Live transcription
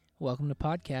Welcome to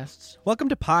Podcasts. Welcome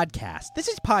to Podcast. This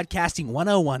is Podcasting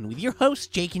 101 with your hosts,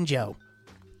 Jake and Joe.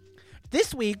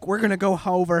 This week, we're going to go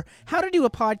over how to do a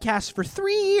podcast for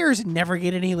 3 years and never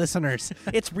get any listeners.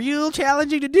 It's real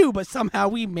challenging to do, but somehow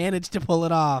we managed to pull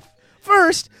it off.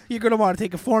 First, you're going to want to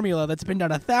take a formula that's been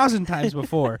done 1,000 times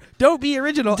before. Don't be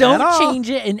original Don't at all. change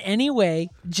it in any way.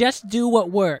 Just do what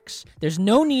works. There's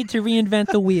no need to reinvent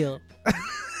the wheel.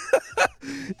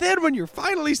 Then when you're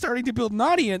finally starting to build an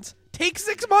audience, take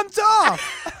 6 months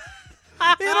off.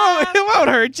 It won't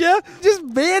hurt you. Just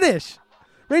vanish.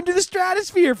 Right into the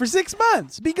stratosphere for 6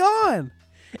 months. Be gone.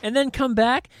 And then come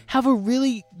back, have a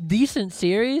really decent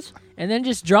series, and then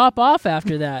just drop off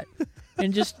after that.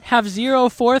 And just have zero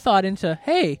forethought into,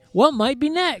 hey, what might be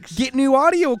next? Get new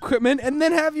audio equipment and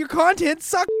then have your content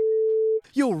suck.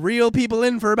 You'll reel people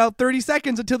in for about 30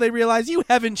 seconds until they realize you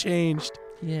haven't changed.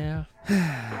 Yeah.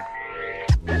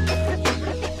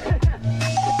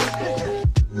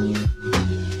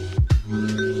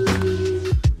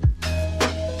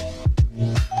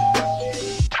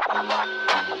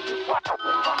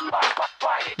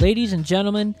 Ladies and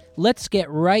gentlemen, let's get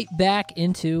right back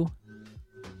into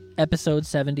episode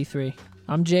 73.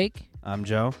 I'm Jake. I'm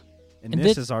Joe. And And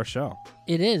this thi- is our show.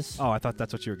 It is. Oh, I thought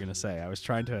that's what you were going to say. I was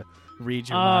trying to read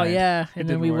your Oh, mind. yeah. It And then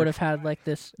didn't we work. would have had like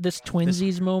this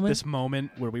twinsies moment. This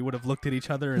moment where we would have looked at each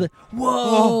other and... Like,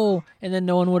 whoa! And then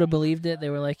no one would have believed it. They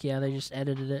were like, yeah, they just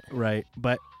edited it. Right.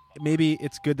 But maybe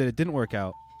it's good that it didn't work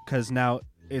out because now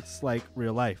it's like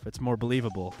real life. It's more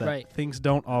believable that Right. things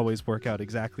don't always work out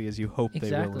exactly as you hope they will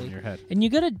Exactly. in your head. And you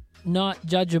gotta not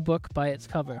judge a book by its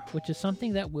cover, which is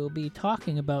something that we'll be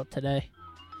talking about today.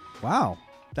 Wow.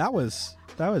 That was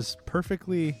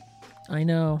perfectly I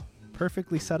know.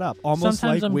 set up. Almost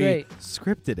Sometimes like I'm we great.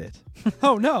 scripted it.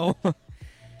 Oh, no.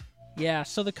 Yeah,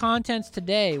 so the contents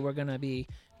today, we're gonna be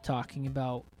talking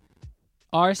about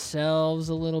ourselves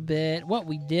a little bit, what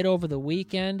we did over the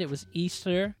weekend. It was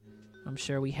Easter. I'm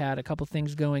sure we had a couple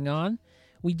things going on.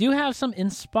 We do have some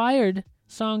inspired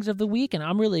songs of the week, and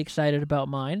I'm really excited about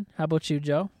mine. How about you,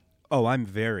 Joe? Oh, I'm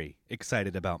very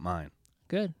excited about mine.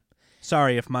 Good.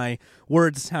 Sorry if my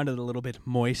words sounded a little bit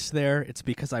moist there. It's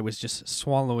because I was just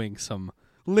swallowing some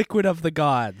liquid of the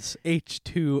gods,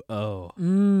 H2O.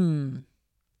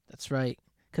 That's right.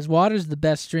 Because water's the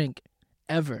best drink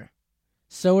ever.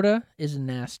 Soda is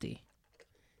nasty.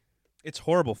 It's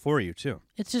horrible for you, too.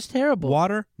 It's just terrible.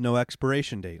 Water, no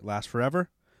expiration date. Lasts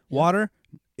forever. Yeah. Water,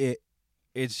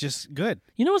 it's just good.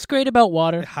 You know what's great about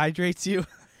water? It hydrates you.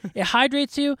 It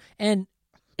hydrates you, and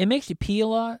it makes you pee a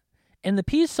lot. And the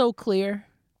pee's so clear.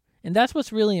 And that's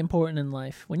what's really important in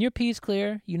life. When your pee's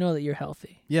clear, you know that you're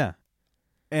healthy. Yeah.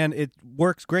 And it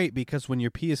works great because when your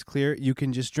pee is clear, you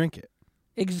can just drink it.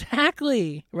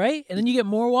 Exactly. Right? And then you get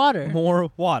more water.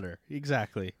 More water.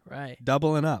 Exactly. Right.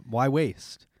 Doubling up. Why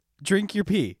waste? Drink your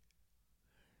pee.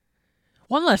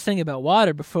 One last thing about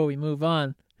water before we move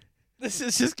on. This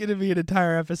is just going to be an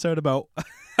entire episode about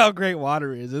how great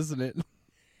water is, isn't it?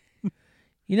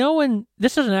 You know when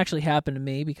this doesn't actually happen to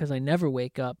me because I never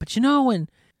wake up, but you know when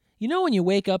you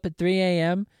wake up at 3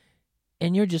 a.m.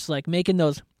 and you're just like making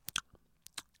those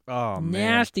Oh, man.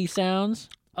 nasty sounds.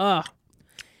 Ugh.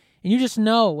 And you just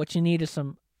know what you need is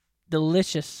some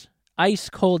delicious ice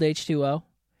cold H2O.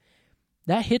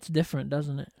 That hits different,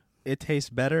 doesn't it? It tastes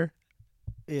better.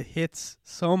 It hits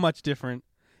so much different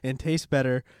and tastes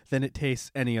better than it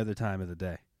tastes any other time of the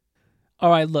day. All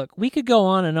right, look, we could go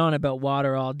on and on about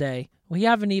water all day. We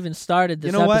haven't even started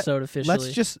this You know what? episode officially.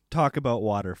 Let's just talk about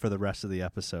water for the rest of the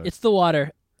episode. It's the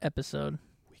water episode.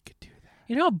 We could do that.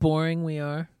 You know how boring we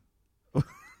are?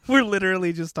 We're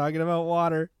literally just talking about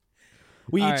water.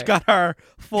 We All each right. got our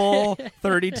full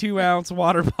 32-ounce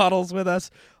water bottles with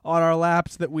us on our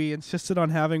laps that we insisted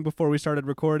on having before we started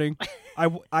recording.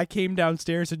 I came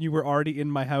downstairs and you were already in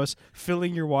my house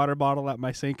filling your water bottle at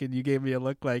my sink, and you gave me a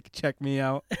look like, check me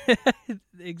out.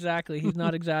 Exactly. He's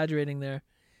not exaggerating there.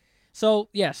 So,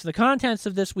 yes, the contents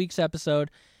of this week's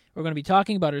episode, we're going to be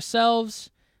talking about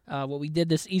ourselves, what we did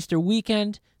this Easter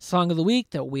weekend, song of the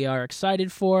week that we are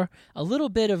excited for, a little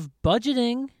bit of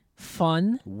budgeting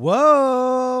fun,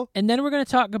 Whoa! and then we're going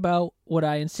to talk about what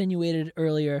I insinuated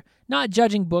earlier, not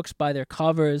judging books by their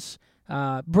covers,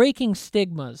 breaking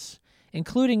stigmas,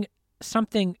 including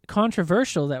something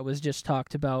controversial that was just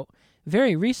talked about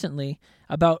very recently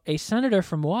about a senator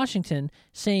from Washington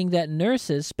saying that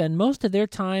nurses spend most of their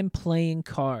time playing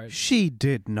cards. She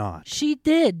did not. She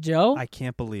did, Joe. I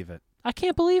can't believe it. I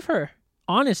can't believe her.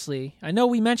 Honestly, I know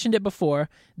we mentioned it before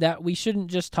that we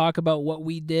shouldn't just talk about what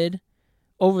we did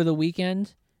over the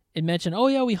weekend and mention, oh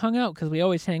yeah, we hung out because we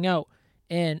always hang out.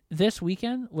 And this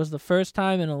weekend was the first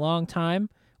time in a long time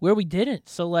where we didn't.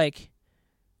 So, like,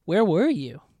 Where were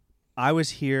you? I was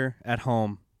here at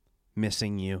home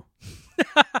missing you.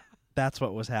 That's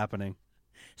what was happening.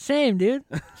 Same, dude.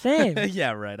 Same.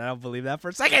 Yeah, right. I don't believe that for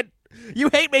a second. You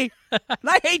hate me, and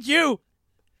I hate you.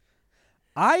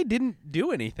 I didn't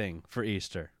do anything for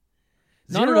Easter.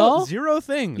 Not at all? Zero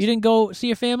things. You didn't go see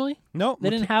your family? No. They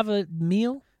didn't have a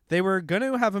meal? They were going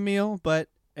to have a meal, but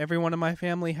everyone in my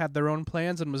family had their own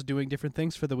plans and was doing different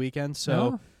things for the weekend,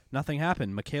 so nothing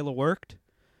happened. Michaela worked.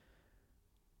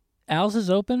 Al's is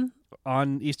open?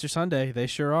 On Easter Sunday, they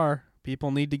sure are.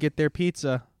 People need to get their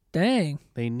pizza. Dang.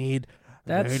 They need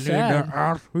That's need sad. their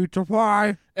Al's pizza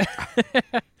pie.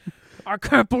 I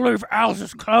can't believe Al's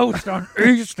is closed on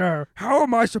Easter. How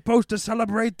am I supposed to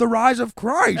celebrate the rise of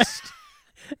Christ?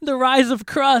 The rise of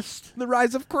crust. The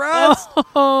rise of Christ.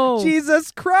 Oh.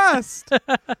 Jesus Christ.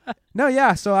 No,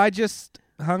 yeah, so I just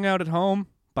hung out at home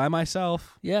by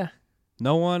myself. Yeah.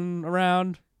 No one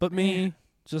around but me.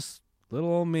 Just little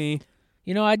old me.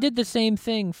 You know, I did the same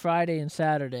thing Friday and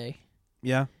Saturday.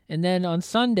 Yeah. And then on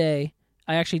Sunday,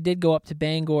 I actually did go up to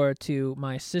Bangor to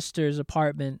my sister's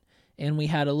apartment, and we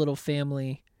had a little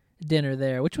family dinner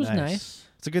there, which was nice.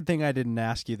 It's a good thing I didn't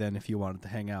ask you then if you wanted to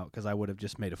hang out, because I would have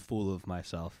just made a fool of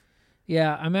myself.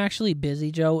 Yeah, I'm actually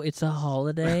busy, Joe. It's a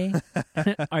holiday.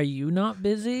 Are you not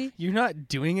busy? You're not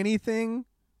doing anything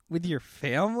with your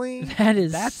family?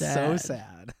 That's so sad.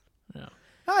 sad. No.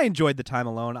 I enjoyed the time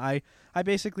alone. I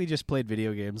basically just played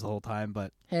video games the whole time,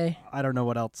 but Hey, I don't know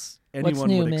what else anyone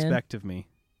new, would man? expect of me.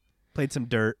 Played some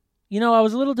dirt. you know, I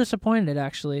was a little disappointed,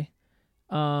 actually.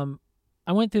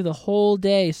 I went through the whole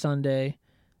day Sunday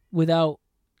without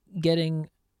getting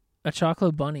a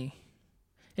chocolate bunny.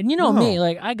 And you know me,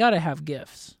 like, I gotta have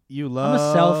gifts. You I'm love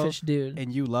a selfish dude.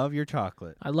 and you love your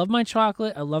chocolate. I love my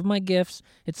chocolate. I love my gifts.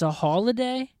 It's a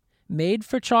holiday made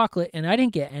for chocolate, and I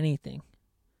didn't get anything.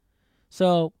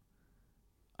 So,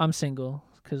 I'm single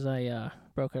because I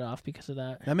broke it off because of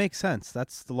that. That makes sense.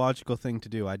 That's the logical thing to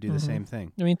do. I do the same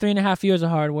thing. I mean, 3.5 years of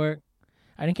hard work.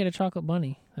 I didn't get a chocolate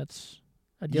bunny. That's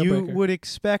a deal You breaker. would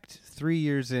expect 3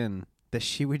 years in that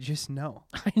she would just know.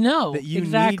 I know. that you need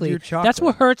exactly. your chocolate. That's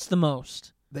what hurts the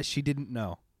most. That she didn't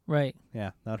know. Right.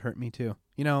 Yeah, that hurt me too.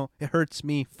 You know, it hurts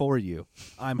me for you.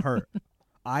 I'm hurt.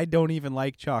 I don't even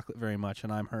like chocolate very much,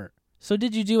 and I'm hurt. So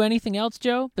did you do anything else,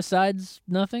 Joe, besides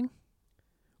nothing?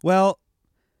 Well,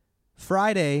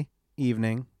 Friday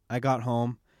evening, I got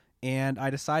home, and I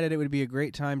decided it would be a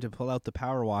great time to pull out the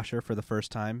power washer for the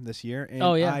first time this year, and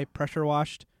Oh, yeah. I pressure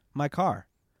washed my car.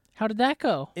 How did that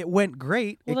go? It went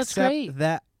great, Well, that's except great.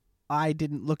 that I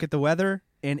didn't look at the weather,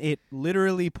 and it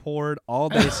literally poured all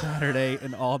day Saturday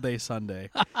and all day Sunday.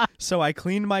 So I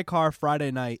cleaned my car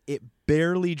Friday night. It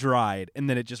barely dried, and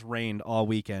then it just rained all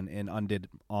weekend and undid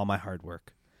all my hard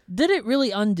work. Did it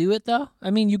really undo it, though? I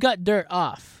mean, you got dirt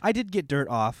off. I did get dirt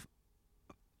off,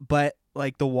 but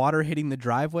like the water hitting the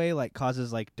driveway like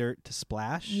causes like dirt to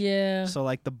splash. Yeah. So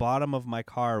like the bottom of my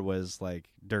car was like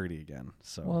dirty again.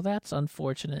 So Well, that's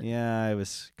unfortunate. yeah, it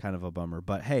was kind of a bummer.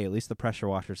 But hey, at least the pressure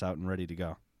washer's out and ready to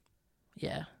go.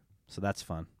 Yeah. So that's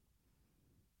fun.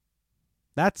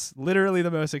 That's literally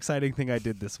the most exciting thing I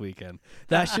did this weekend.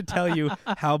 That should tell you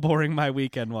how boring my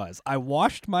weekend was. I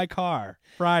washed my car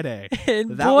Friday.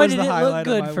 And That boy, was did the it highlight look of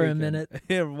good my for a weekend. minute.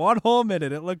 Yeah, 1 whole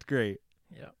minute. It looked great.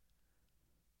 Yeah.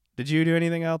 Did you do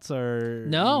anything else, or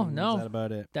No. Is that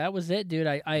about it? That was it, dude.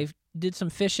 I did some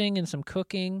fishing and some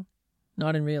cooking.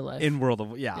 Not in real life. In World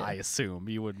of Yeah. I assume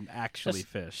you wouldn't actually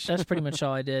fish. That's pretty much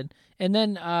all I did. And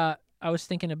then I was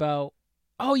thinking about,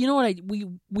 oh, you know what?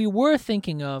 We were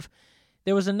thinking of.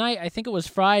 There was a night, I think it was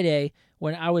Friday,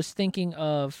 when I was thinking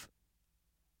of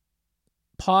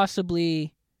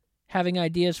possibly having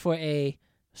ideas for a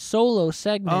solo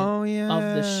segment of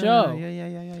the show.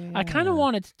 Yeah. I kind of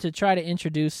wanted to try to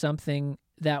introduce something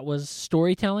that was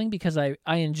storytelling because I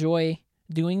enjoy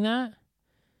doing that.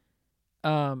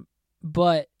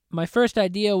 But my first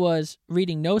idea was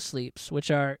reading No Sleeps,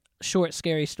 which are short,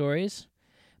 scary stories.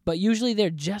 But usually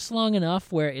they're just long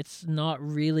enough where it's not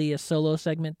really a solo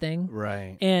segment thing.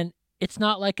 Right. And it's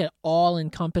not like an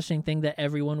all-encompassing thing that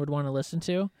everyone would want to listen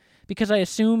to. Because I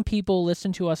assume people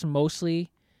listen to us mostly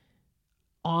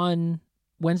on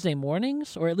Wednesday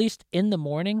mornings, or at least in the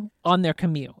morning, on their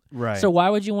commute. Right. So why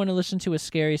would you want to listen to a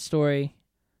scary story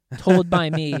told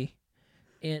by me,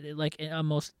 like a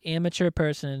most amateur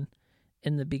person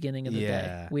in the beginning of the day?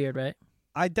 Yeah. Weird, right?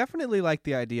 I definitely like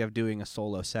the idea of doing a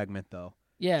solo segment, though.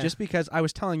 Yeah. Just because I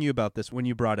was telling you about this when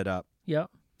you brought it up. Yep.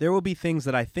 There will be things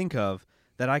that I think of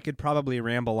that I could probably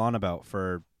ramble on about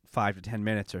for 5 to 10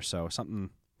 minutes or so, something,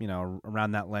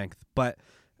 around that length. But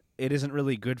it isn't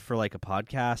really good for like a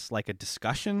podcast, like a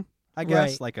discussion. I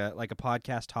guess, Right. like a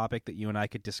podcast topic that you and I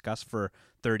could discuss for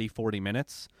 30, 40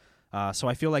 minutes. So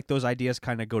I feel like those ideas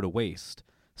kind of go to waste.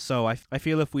 So I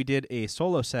feel if we did a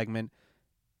solo segment,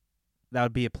 that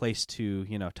would be a place to,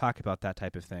 talk about that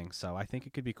type of thing. So I think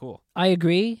it could be cool. I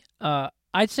agree.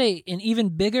 I'd say an even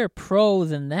bigger pro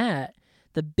than that,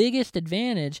 the biggest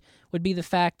advantage would be the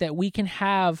fact that we can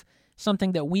have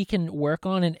something that we can work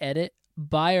on and edit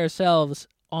by ourselves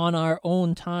on our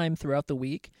own time throughout the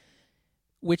week,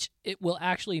 which it will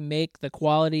actually make the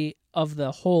quality of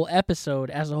the whole episode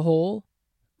as a whole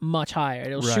much higher.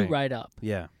 It'll shoot right up.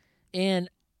 Yeah. And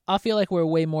I feel like we're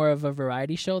way more of a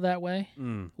variety show that way,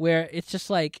 where it's just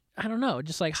like, I don't know,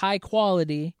 just like high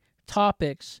quality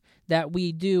topics that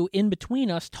we do in between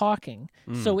us talking.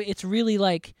 So it's really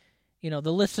like,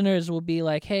 the listeners will be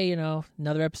like, hey,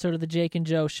 another episode of the Jake and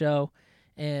Joe show,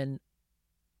 and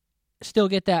still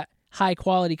get that high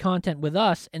quality content with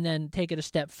us, and then take it a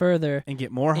step further And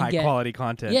get more high quality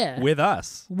content with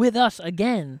us. With us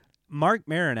again. Mark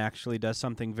Maron actually does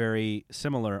something very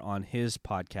similar on his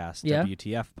podcast,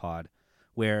 WTF Pod,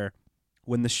 where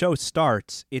when the show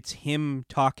starts, it's him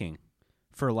talking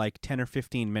for like 10 or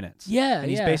 15 minutes. Yeah, and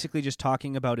he's basically just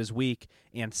talking about his week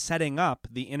and setting up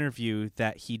the interview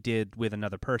that he did with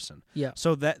another person. Yeah.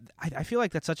 So that I feel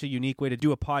like that's such a unique way to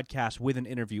do a podcast with an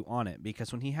interview on it,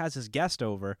 because when he has his guest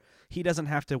over, he doesn't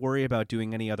have to worry about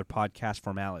doing any other podcast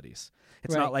formalities.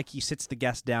 It's not like he sits the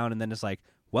guest down and then is like,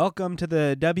 welcome to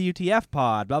the WTF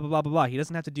pod, blah, blah, blah, blah, blah. He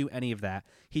doesn't have to do any of that.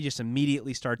 He just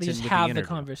immediately starts in with the interview. Have the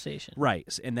conversation.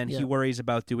 Right. And then he worries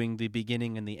about doing the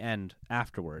beginning and the end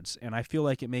afterwards. And I feel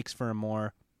like it makes for a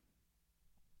more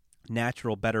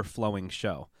natural, better flowing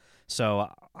show. So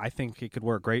I think it could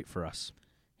work great for us.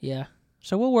 Yeah.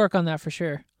 So we'll work on that for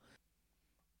sure.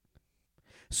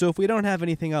 So if we don't have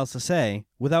anything else to say,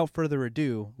 without further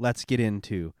ado, let's get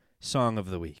into Song of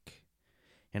the Week.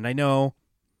 And I know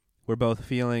we're both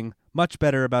feeling much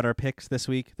better about our picks this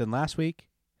week than last week.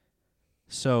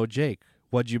 So, Jake,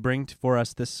 what'd you bring for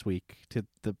us this week to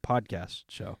the podcast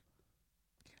show?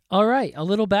 All right, a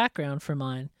little background for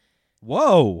mine.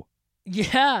 Whoa!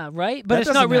 Yeah, right? But That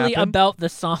it's not really happen. about the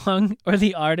song or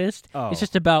the artist. Oh. It's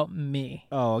just about me.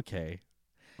 Oh, okay.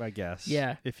 I guess.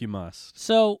 Yeah. If you must.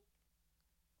 So,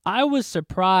 I was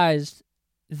surprised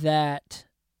that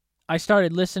I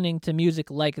started listening to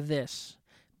music like this,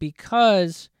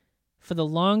 because for the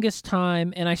longest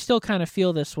time, and I still kind of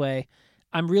feel this way,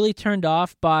 I'm really turned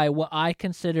off by what I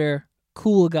consider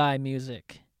cool guy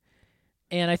music.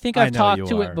 And I think I've talked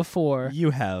to it before.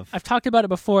 You have. I've talked about it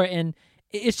before, and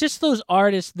it's just those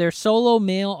artists, they're solo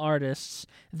male artists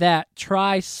that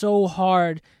try so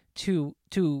hard to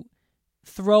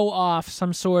throw off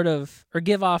some sort of, or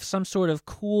give off some sort of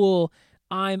cool,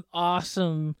 I'm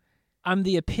awesome, I'm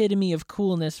the epitome of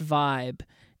coolness vibe.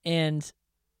 And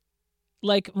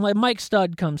like Mike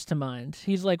Stud comes to mind.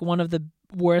 He's like one of the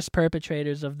worst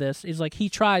perpetrators of this. He's like, he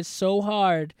tries so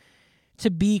hard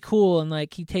to be cool, and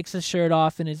like he takes his shirt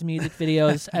off in his music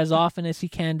videos as often as he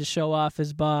can to show off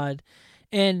his bod.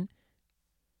 And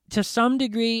to some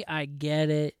degree, I get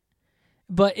it,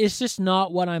 but it's just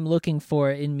not what I'm looking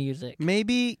for in music.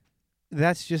 Maybe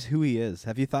that's just who he is.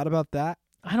 Have you thought about that?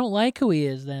 I don't like who he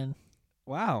is then.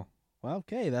 Wow. Well,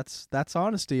 okay, that's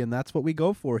honesty, and that's what we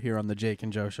go for here on the Jake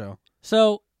and Joe Show.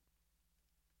 So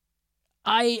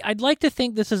I'd like to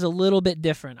think this is a little bit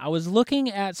different. I was looking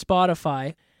at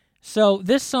Spotify. So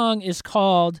this song is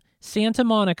called Santa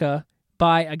Monica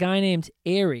by a guy named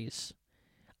Aries.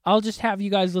 I'll just have you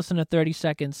guys listen to 30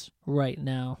 seconds right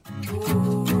now.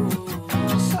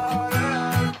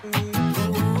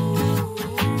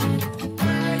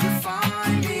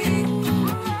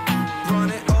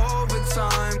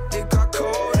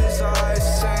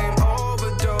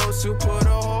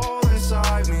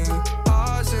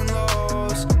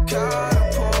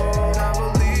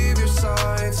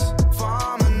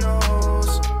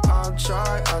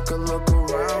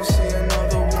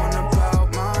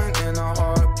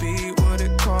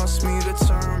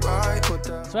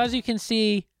 So as you can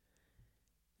see,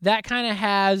 that kind of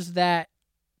has that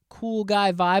cool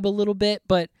guy vibe a little bit,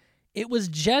 but it was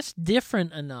just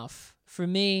different enough for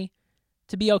me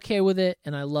to be okay with it,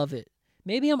 and I love it.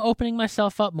 Maybe I'm opening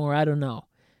myself up more, I don't know.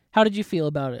 How did you feel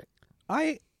about it?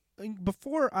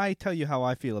 Before I tell you how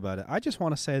I feel about it, I just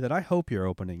want to say that I hope you're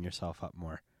opening yourself up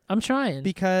more. I'm trying.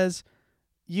 Because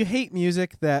you hate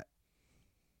music that...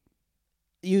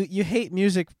 You hate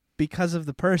music because of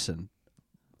the person.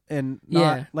 And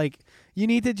not, like, you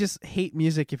need to just hate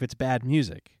music if it's bad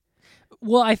music.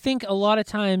 Well, I think a lot of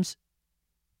times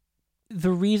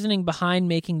the reasoning behind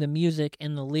making the music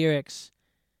and the lyrics,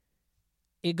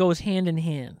 it goes hand in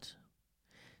hand.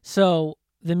 So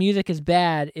the music is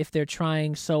bad if they're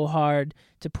trying so hard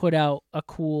to put out a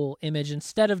cool image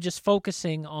instead of just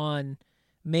focusing on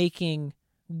making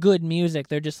good music.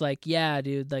 They're just like, yeah,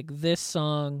 dude, like this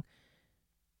song,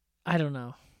 I don't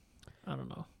know.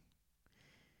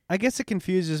 I guess it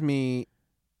confuses me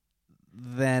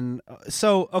then.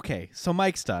 So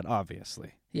Mike Stud,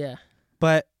 obviously. Yeah.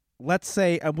 But let's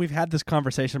say we've had this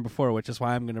conversation before, which is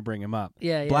why I'm going to bring him up.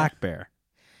 Yeah. Black Bear.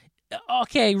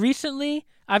 Okay, recently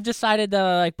I've decided that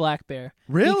I like Black Bear.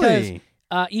 Really?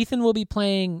 Because Ethan will be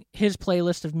playing his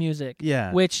playlist of music.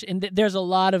 Yeah. Which, and there's a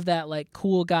lot of that like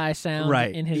cool guy sound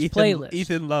in his playlist.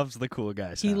 Ethan loves the cool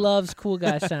guy sound. He loves cool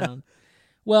guy sound.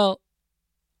 Well,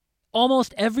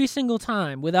 almost every single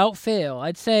time, without fail,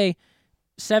 I'd say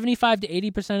 75 to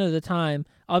 80% of the time,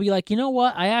 I'll be like, you know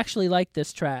what? I actually like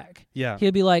this track. Yeah.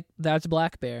 He'll be like, that's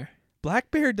Black Bear.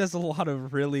 Black Bear does a lot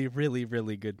of really, really,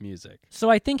 really good music. So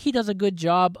I think he does a good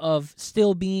job of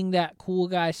still being that cool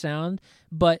guy sound,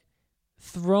 but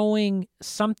throwing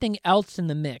something else in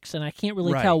the mix, and I can't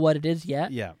really tell what it is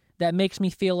yet. Yeah. That makes me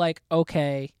feel like,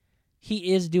 okay,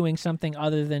 he is doing something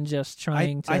other than just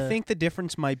trying to... I think the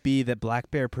difference might be that Black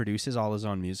Bear produces all his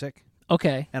own music.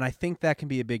 Okay. And I think that can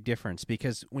be a big difference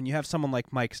because when you have someone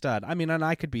like Mike Stud, I mean, and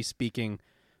I could be speaking...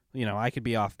 I could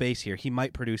be off base here. He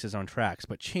might produce his own tracks,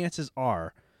 but chances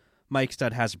are Mike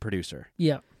Stud has a producer.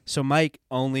 Yeah. So Mike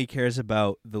only cares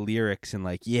about the lyrics and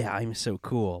like, yeah, I'm so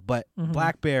cool. But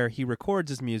Black Bear, he records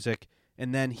his music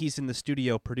and then he's in the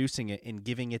studio producing it and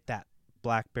giving it that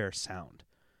Black Bear sound.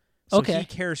 So he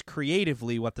cares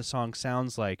creatively what the song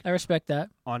sounds like. I respect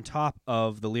that. On top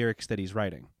of the lyrics that he's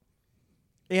writing.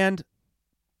 And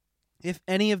if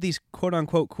any of these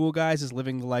quote-unquote cool guys is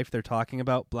living the life they're talking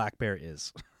about, Black Bear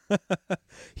is.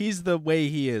 He's the way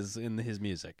he is in his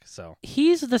music. So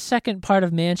he's the second part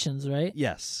of Mansions, right?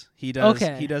 Yes, he does.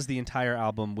 Okay. He does the entire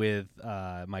album with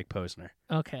Mike Posner.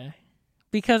 Okay,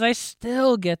 because I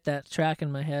still get that track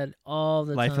in my head all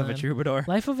the Life time. of a Troubadour.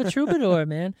 Life of a Troubadour,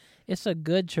 man, it's a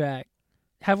good track.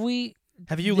 Have you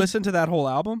listened to that whole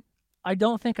album? I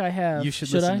don't think I have. You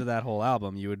should listen to that whole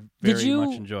album. You would very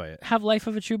much enjoy it. Have Life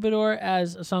of a Troubadour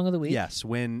as a song of the week? Yes,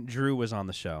 when Drew was on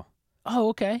the show. Oh,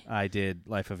 okay. I did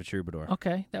Life of a Troubadour.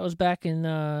 Okay, that was back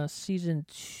in season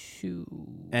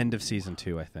 2. End of season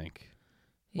 2, I think.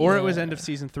 Yeah. Or it was end of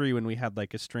season 3 when we had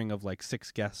like a string of like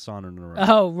 6 guests on in a row.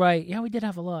 Oh, right. Yeah, we did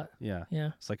have a lot. Yeah.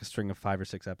 Yeah. It's like a string of 5 or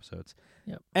 6 episodes.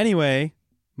 Yep. Anyway,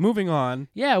 moving on.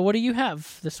 Yeah, what do you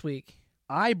have this week?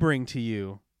 I bring to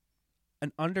you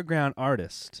an underground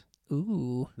artist.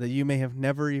 Ooh. That you may have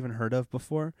never even heard of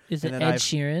before. Is it Ed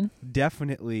Sheeran?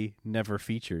 Definitely never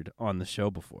featured on the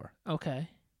show before. Okay.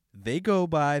 They go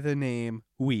by the name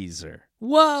Weezer.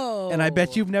 Whoa! And I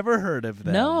bet you've never heard of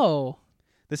them. No.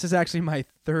 This is actually my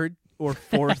 3rd or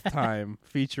 4th time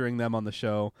featuring them on the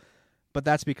show, but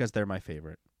that's because they're my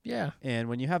favorite. Yeah. And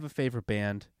when you have a favorite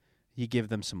band, you give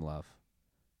them some love.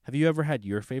 Have you ever had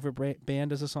your favorite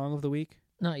band as a song of the week?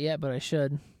 Not yet, but I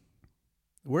should.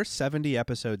 We're 70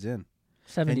 episodes in.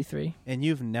 73. And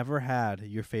you've never had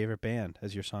your favorite band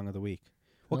as your song of the week.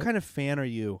 What kind of fan are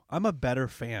you? I'm a better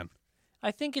fan. I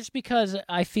think it's because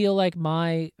I feel like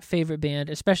my favorite band,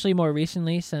 especially more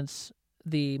recently since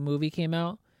the movie came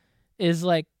out, is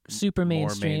like super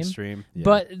mainstream. More mainstream. Yeah.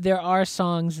 But there are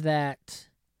songs that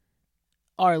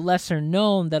are lesser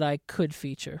known that I could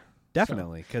feature.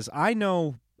 Definitely, because I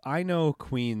know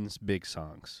Queen's big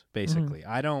songs, basically.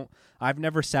 Mm-hmm. I've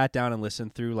never sat down and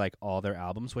listened through like all their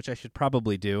albums, which I should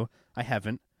probably do. I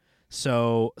haven't.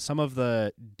 So some of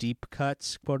the deep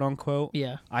cuts, quote unquote,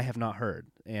 yeah, I have not heard.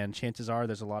 And chances are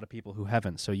there's a lot of people who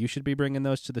haven't. So you should be bringing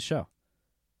those to the show.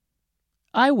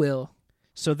 I will.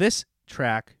 So this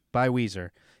track by Weezer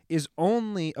is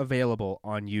only available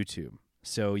on YouTube.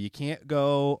 So you can't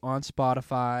go on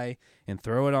Spotify and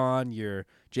throw it on your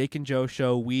Jake and Joe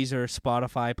Show Weezer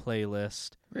Spotify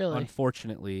playlist. Really?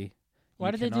 Unfortunately.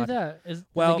 Why did they do that? Did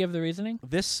well, they give the reasoning?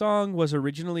 This song was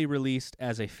originally released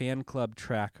as a fan club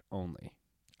track only.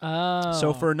 Oh.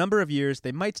 So for a number of years,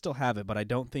 they might still have it, but I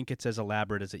don't think it's as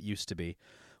elaborate as it used to be.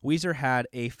 Weezer had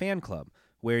a fan club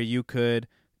where you could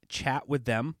chat with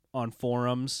them on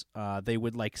forums. They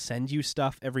would like send you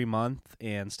stuff every month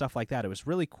and stuff like that. It was a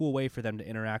really cool way for them to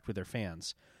interact with their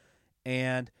fans.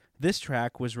 And this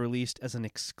track was released as an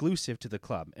exclusive to the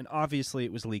club. And obviously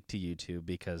it was leaked to YouTube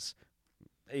because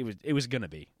it was going to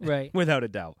be. Right. Without a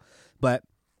doubt. But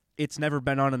it's never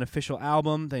been on an official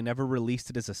album. They never released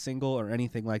it as a single or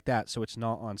anything like that, so it's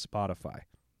not on Spotify.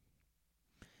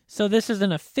 So this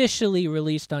isn't officially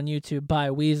released on YouTube by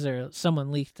Weezer. Someone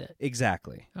leaked it.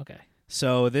 Exactly. Okay.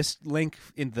 So this link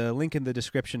in the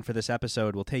description for this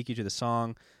episode will take you to the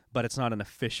song, but it's not an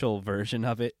official version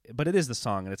of it. But it is the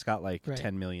song, and it's got like Right.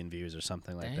 10 million views or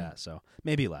something like Dang. that. So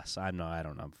maybe less. I don't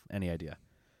have any idea.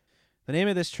 The name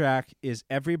of this track is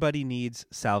Everybody Needs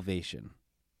Salvation.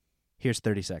 Here's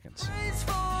 30 seconds. Praise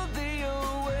for the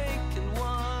awakened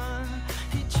one.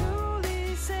 He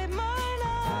truly saved my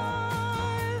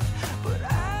life. But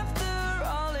after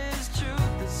all, his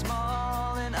truth is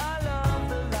small, and I love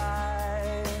the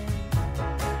light.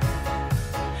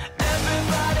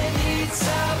 Everybody needs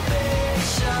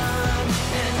salvation,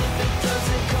 and if it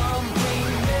doesn't come, we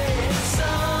made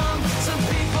some. Some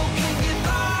people can get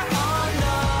by on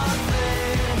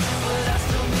nothing, but I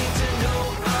still need to know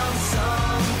I'm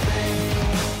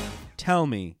something. Tell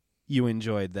me you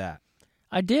enjoyed that.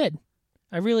 I did.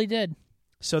 I really did.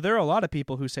 So there are a lot of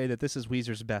people who say that this is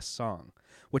Weezer's best song,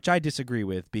 which I disagree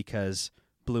with because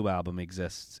Blue Album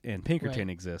exists and Pinkerton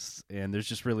Right. exists, and there's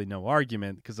just really no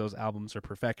argument because those albums are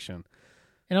perfection.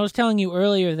 And I was telling you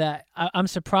earlier that I'm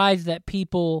surprised that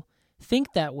people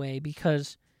think that way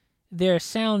because their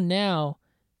sound now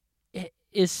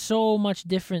is so much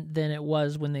different than it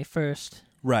was when they first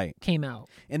Right. came out.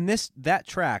 And that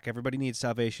track, Everybody Needs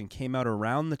Salvation, came out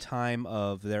around the time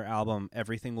of their album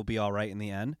Everything Will Be All Right in the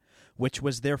End, which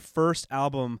was their first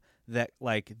album that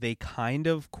like they kind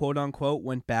of quote unquote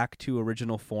went back to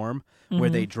original form, where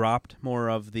they dropped more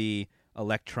of the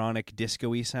electronic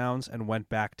disco-y sounds and went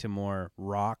back to more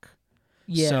rock.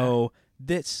 Yeah. So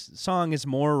this song is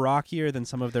more rockier than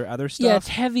some of their other stuff. Yeah, it's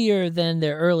heavier than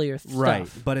their earlier right,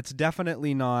 stuff. but it's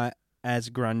definitely not as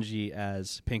grungy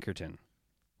as Pinkerton.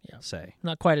 Yeah. Say.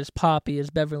 Not quite as poppy as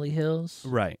Beverly Hills.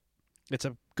 Right. It's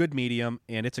a good medium,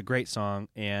 and it's a great song,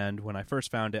 and when I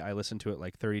first found it, I listened to it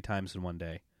like 30 times in one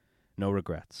day. No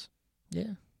regrets.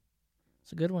 Yeah.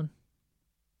 It's a good one.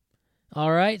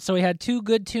 All right, so we had 2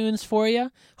 good tunes for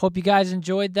you. Hope you guys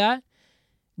enjoyed that.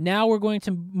 Now we're going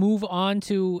to move on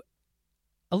to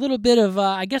a little bit of,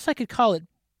 I guess I could call it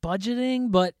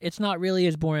budgeting, but it's not really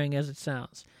as boring as it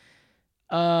sounds.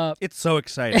 It's so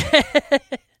exciting.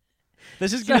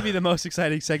 This is going to be the most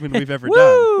exciting segment we've ever Woo!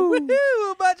 done.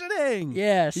 Woohoo! Budgeting!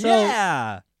 Yeah, so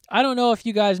yeah! I don't know if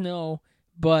you guys know,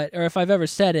 or if I've ever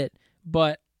said it,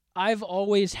 but I've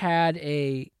always had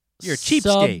a You're a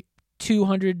cheapskate.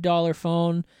 $200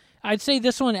 phone. I'd say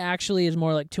this one actually is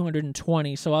more like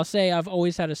 $220. So I'll say I've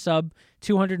always had a sub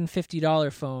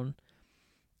 $250 phone.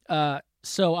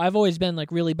 So I've always been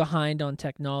like really behind on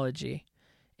technology.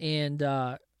 And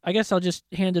I guess I'll just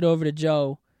hand it over to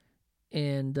Joe,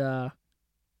 and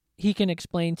he can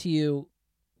explain to you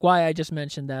why I just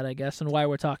mentioned that, I guess, and why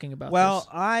we're talking about Well, this.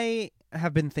 I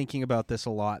have been thinking about this a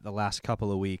lot the last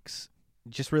couple of weeks,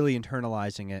 just really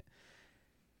internalizing it.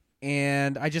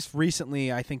 And I just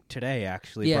recently, I think today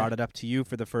actually, Yeah. brought it up to you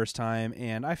for the first time,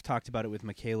 and I've talked about it with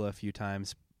Michaela a few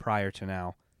times prior to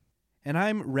now. And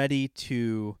I'm ready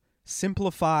to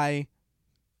simplify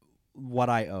what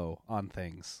I owe on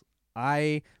things.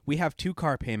 We have 2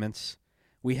 car payments.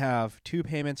 We have 2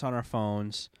 payments on our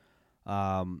phones.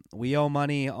 We owe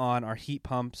money on our heat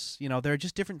pumps. You know, there are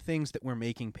just different things that we're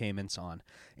making payments on.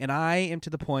 And I am to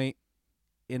the point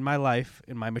in my life,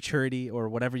 in my maturity, or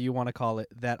whatever you want to call it,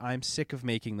 that I'm sick of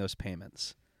making those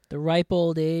payments. The ripe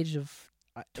old age of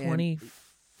And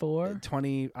 24?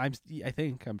 20. I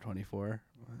think I'm 24.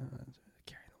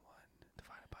 Carry the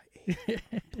 1 divided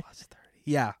by 8 plus 30.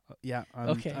 Yeah. I'm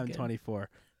Okay, good. 24.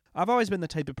 I've always been the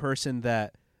type of person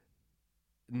that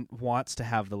wants to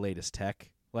have the latest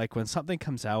tech. Like when something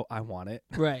comes out, I want it.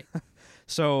 Right.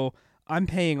 So I'm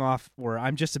paying off, or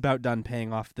I'm just about done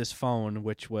paying off this phone,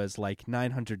 which was like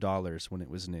 $900 when it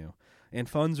was new. And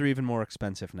phones are even more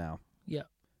expensive now. Yeah.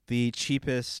 The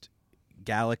cheapest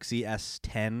Galaxy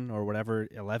S10 or whatever,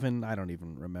 11, I don't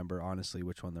even remember honestly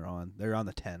which one they're on. They're on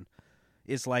the 10.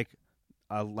 Is like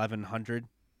 $1,100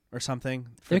 or something.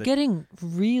 They're getting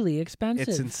really expensive.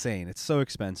 It's insane. It's so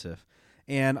expensive.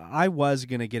 And I was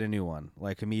going to get a new one,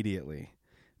 like immediately.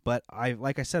 But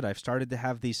like I said, I've started to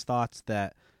have these thoughts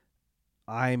that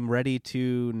I'm ready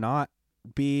to not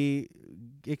be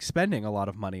expending a lot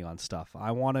of money on stuff.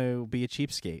 I want to be a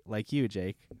cheapskate like you,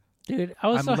 Jake. Dude, I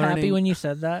was I'm so happy learning- when you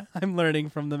said that. I'm learning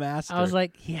from the master. I was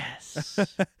like, yes.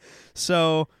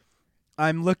 So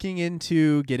I'm looking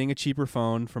into getting a cheaper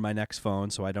phone for my next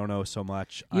phone, so I don't owe so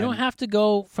much. You don't have to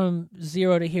go from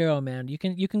 0 to hero, man. You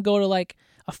can go to like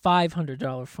a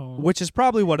 $500 phone. Which is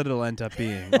probably what it'll end up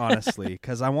being, honestly,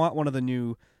 because I want one of the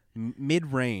new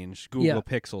mid-range Google Yeah.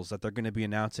 Pixels that they're going to be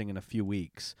announcing in a few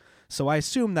weeks. So I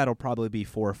assume that'll probably be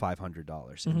 $400 or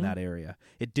 $500 in that area.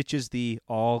 It ditches the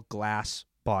all-glass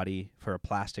body for a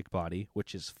plastic body,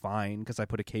 which is fine because I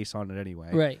put a case on it anyway.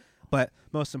 Right. But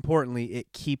most importantly,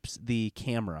 it keeps the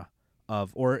camera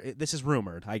this is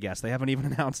rumored, I guess. They haven't even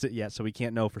announced it yet, so we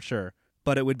can't know for sure.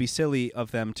 But it would be silly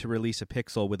of them to release a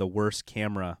Pixel with a worse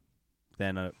camera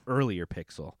than an earlier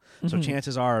Pixel. So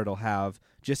chances are it'll have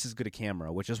just as good a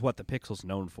camera, which is what the Pixel's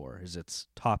known for, is its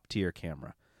top-tier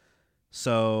camera.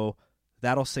 So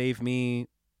that'll save me,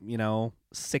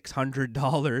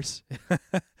 $600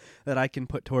 that I can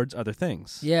put towards other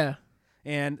things. Yeah.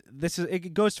 And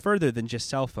it goes further than just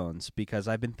cell phones, because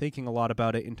I've been thinking a lot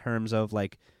about it in terms of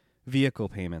like vehicle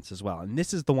payments as well. And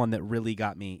this is the one that really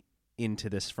got me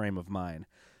into this frame of mind.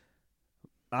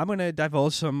 I'm going to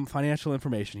divulge some financial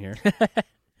information here.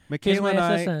 Michaela and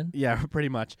SSN. Yeah, pretty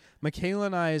much. Michaela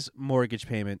and I's mortgage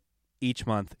payment each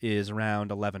month is around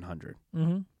 $1,100.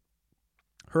 Mm-hmm.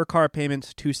 Her car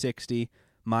payment's $260.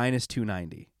 Mine is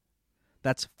 $290.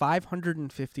 That's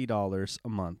 $550 a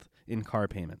month in car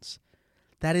payments.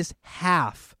 That is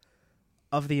half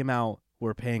of the amount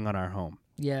we're paying on our home.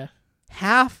 Yeah.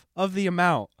 Half of the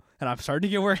amount, and I'm starting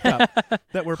to get worked up,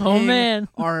 that we're paying man.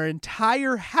 our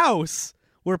entire house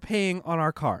we're paying on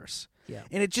our cars. Yeah.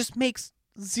 And it just makes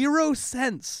 0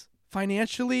 sense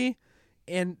financially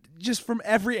and just from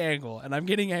every angle. And I'm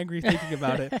getting angry thinking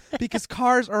about it because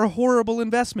cars are a horrible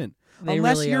investment. They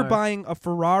Unless really you're are. buying a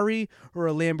Ferrari or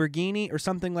a Lamborghini or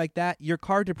something like that, your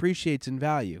car depreciates in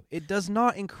value. It does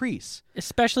not increase.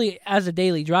 Especially as a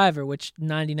daily driver, which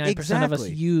 99% of us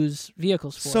Exactly. use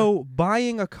vehicles for. So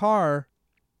buying a car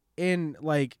and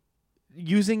like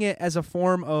using it as a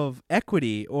form of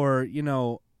equity or,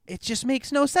 it just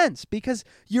makes no sense because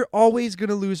you're always going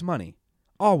to lose money.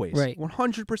 Always. Right.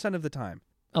 100% of the time.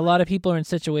 a lot of people are in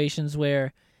situations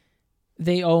where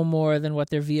they owe more than what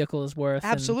their vehicle is worth.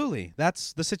 and- Absolutely.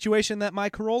 That's the situation that my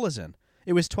Corolla's in.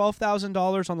 It was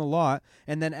 $12,000 on the lot,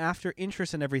 and then after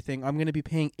interest and everything, I'm going to be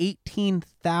paying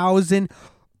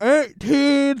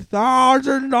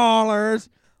 $18,000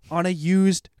 on a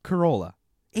used Corolla.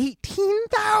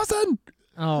 $18,000.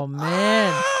 Oh,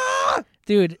 man. Ah!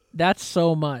 Dude, that's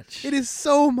so much. It is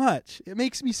so much. It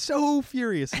makes me so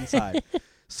furious inside.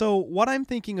 So what I'm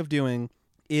thinking of doing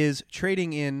is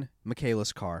trading in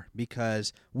Michaela's car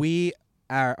because we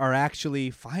are actually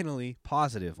finally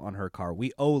positive on her car.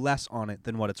 We owe less on it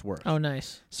than what it's worth. Oh,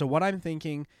 nice. So what I'm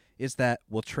thinking is that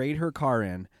we'll trade her car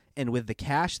in, and with the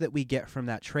cash that we get from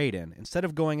that trade-in, instead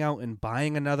of going out and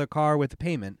buying another car with a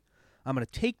payment, I'm going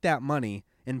to take that money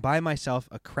and buy myself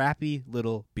a crappy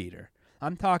little beater.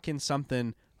 I'm talking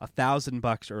something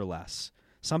 $1,000 or less.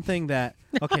 Something that,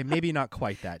 okay, maybe not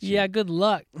quite that cheap. Yeah, good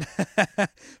luck.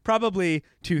 Probably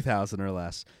 $2,000 or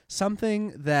less.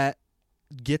 Something that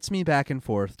gets me back and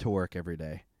forth to work every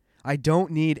day. I don't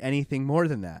need anything more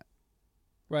than that.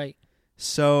 Right.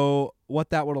 So what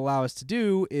that would allow us to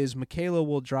do is Michaela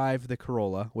will drive the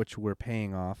Corolla, which we're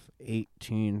paying off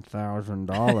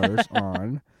 $18,000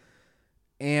 on.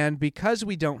 And because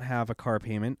we don't have a car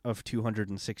payment of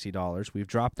 $260, we've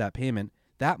dropped that payment.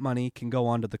 That money can go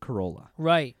onto the Corolla.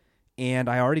 Right. And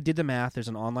I already did the math. There's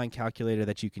an online calculator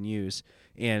that you can use.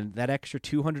 And that extra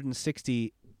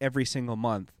 $260 every single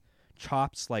month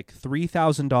chops like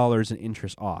 $3,000 in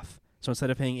interest off. So instead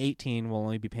of paying $18, we'll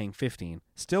only be paying $15.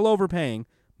 Still overpaying,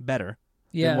 better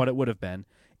Yeah. than what it would have been.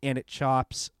 And it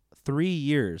chops 3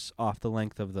 years off the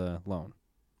length of the loan.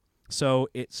 So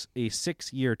it's a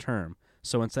 6-year term.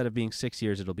 So instead of being 6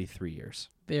 years, it'll be 3 years.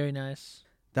 Very nice.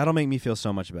 That'll make me feel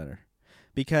so much better.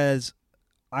 Because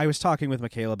I was talking with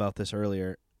Michaela about this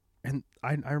earlier, and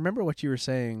I remember what you were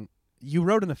saying. You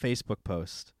wrote in a Facebook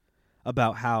post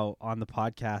about how on the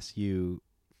podcast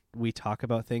we talk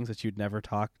about things that you'd never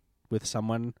talk with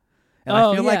someone. And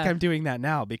I feel like yeah. I'm doing that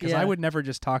now because I Yeah. would never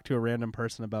just talk to a random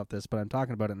person about this, but I'm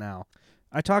talking about it now.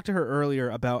 I talked to her earlier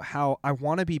about how I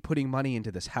want to be putting money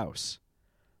into this house.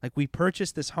 Like we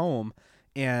purchased this home,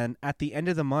 and at the end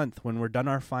of the month when we're done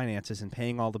our finances and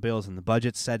paying all the bills and the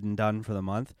budget's said and done for the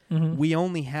month, Mhm. we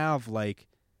only have like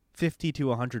 $50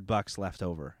 to $100 left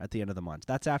over at the end of the month.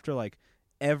 That's after like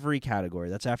every category.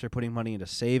 That's after putting money into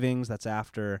savings. That's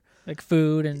after Like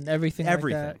food and everything.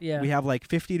 everything. Like that. Yeah. We have like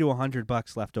 $50 to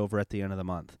 $100 left over at the end of the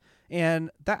month. And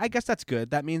I guess that's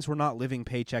good. That means we're not living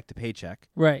paycheck to paycheck.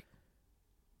 Right.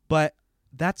 But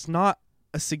that's not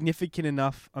a significant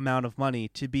enough amount of money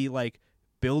to be like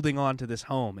building onto this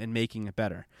home and making it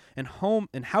better. And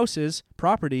houses,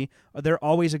 property, they're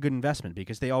always a good investment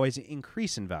because they always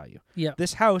increase in value. Yeah.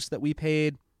 This house that we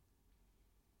paid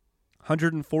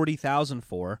 $140,000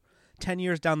 for, 10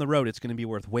 years down the road, it's going to be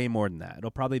worth way more than that.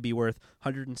 It'll probably be worth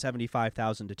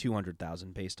 $175,000 to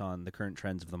 $200,000 based on the current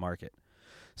trends of the market.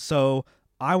 So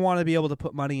I want to be able to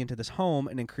put money into this home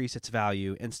and increase its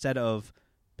value instead of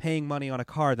paying money on a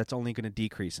car that's only going to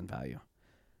decrease in value.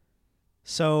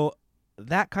 So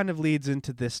that kind of leads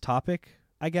into this topic,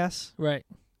 I guess, Right.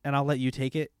 and I'll let you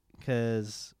take it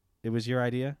because it was your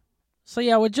idea. So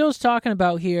yeah, what Joe's talking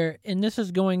about here, and this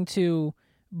is going to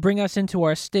bring us into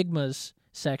our stigmas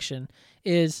section,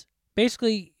 is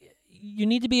basically you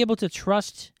need to be able to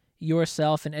trust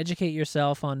yourself and educate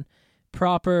yourself on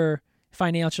proper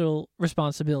financial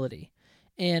responsibility.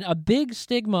 And a big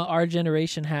stigma our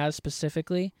generation has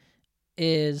specifically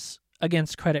is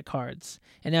against credit cards.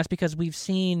 And that's because we've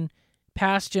seen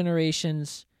past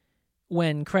generations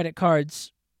when credit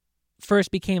cards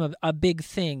first became a big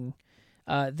thing.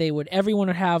 Everyone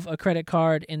would have a credit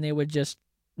card and they would just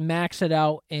max it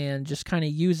out and just kind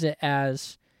of use it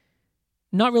as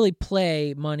not really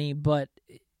play money, but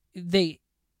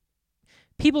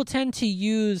people tend to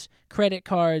use credit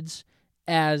cards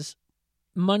as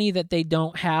money that they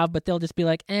don't have, but they'll just be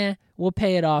like, we'll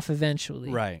pay it off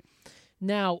eventually. Right.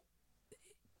 Now,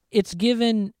 it's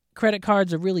given credit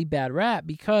cards a really bad rap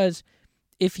because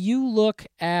if you look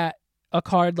at a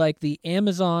card like the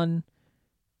Amazon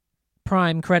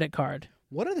Prime credit card,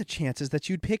 What are the chances that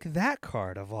you'd pick that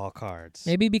card of all cards?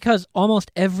 maybe because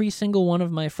almost every single one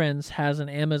of my friends has an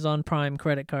Amazon Prime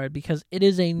credit card because it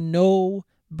is a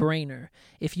no-brainer.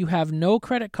 If you have no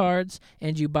credit cards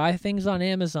and you buy things on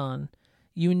Amazon,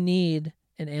 you need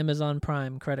an Amazon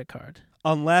Prime credit card.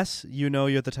 Unless you know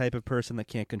you're the type of person that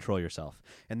can't control yourself.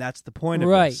 And that's the point of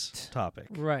Right. this topic.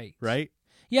 Right. Right?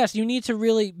 Yes, you need to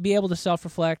really be able to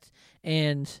self-reflect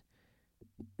and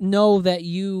know that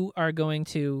you are going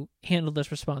to handle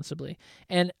this responsibly.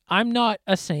 And I'm not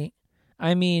a saint.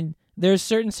 I mean, there's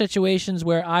certain situations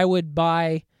where I would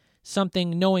buy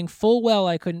something knowing full well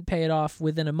I couldn't pay it off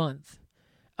within a month.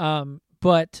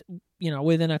 But,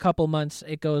 within a couple months,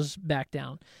 it goes back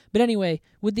down. But anyway,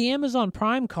 with the Amazon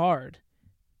Prime card,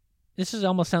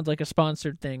 almost sounds like a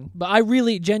sponsored thing, but I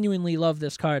really genuinely love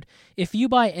this card. If you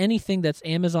buy anything that's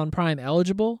Amazon Prime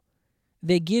eligible,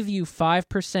 they give you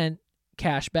 5%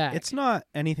 cash back. It's not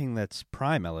anything that's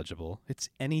Prime eligible. It's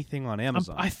anything on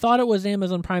Amazon. I thought it was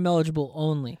Amazon Prime eligible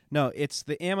only. No, it's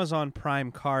the Amazon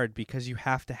Prime card because you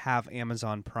have to have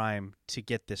Amazon Prime to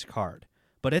get this card.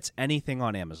 But it's anything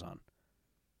on Amazon.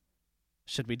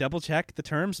 Should we double check the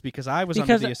terms? Because I was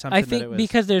under the assumption I think that it was...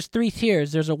 because there's 3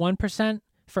 tiers. There's a 1%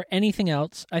 for anything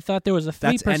else. I thought there was a 3%.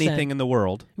 That's anything in the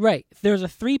world. Right. There's a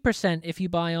 3% if you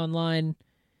buy online,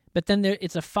 but then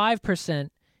it's a 5%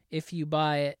 if you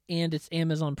buy it and it's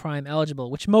Amazon Prime eligible,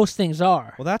 which most things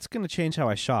are. Well, that's going to change how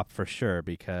I shop for sure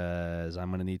because I'm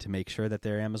going to need to make sure that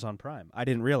they're Amazon Prime. I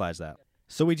didn't realize that.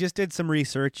 So we just did some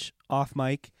research off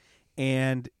mic,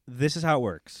 and this is how it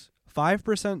works.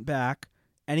 5% back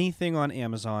anything on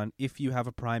Amazon if you have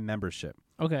a Prime membership.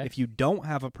 Okay. If you don't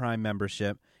have a Prime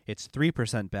membership, it's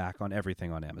 3% back on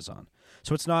everything on Amazon.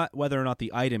 So it's not whether or not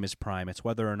the item is Prime, it's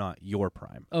whether or not you're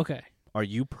Prime. Okay. Are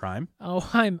you Prime? Oh,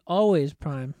 I'm always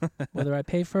Prime, whether I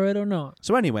pay for it or not.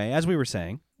 So anyway, as we were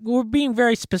saying, We're being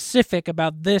very specific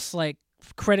about this,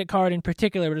 credit card in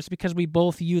particular, just because we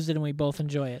both use it and we both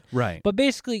enjoy it. right. But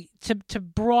basically, to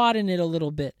broaden it a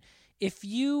little bit, if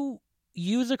you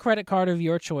use a credit card of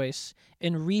your choice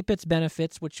and reap its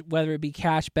benefits, which whether it be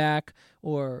cash back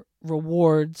or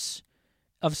rewards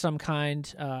of some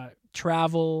kind,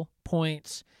 travel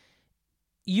points,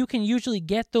 you can usually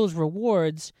get those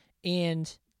rewards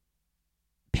and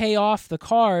pay off the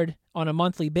card on a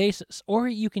monthly basis, or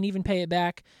you can even pay it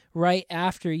back right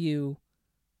after you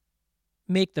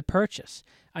make the purchase.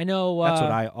 I know That's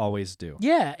what I always do.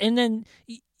 yeah, and then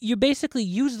you basically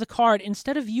use the card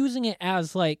instead of using it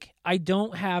as I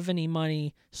don't have any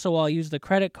money, so I'll use the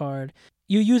credit card.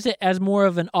 You use it as more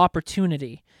of an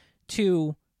opportunity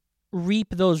to reap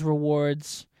those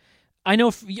rewards. I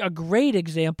know a great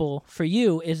example for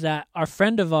you is that our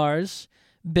friend of ours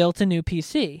built a new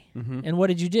PC. Mm-hmm. And what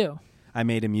did you do? I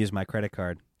made him use my credit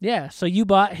card. Yeah, so you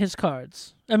bought his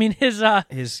cards. I mean, his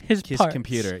parts.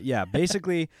 computer. Yeah,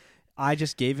 basically, I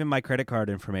just gave him my credit card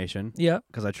information Yeah,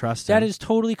 because I trust him. that is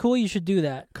totally cool. You should do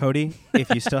that. Cody, if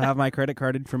you still have my credit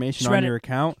card information Shred on it. your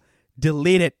account,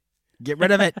 delete it. Get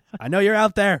rid of it. I know you're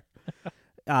out there.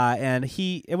 And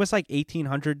it was like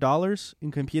 $1,800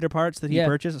 in computer parts that he Yeah.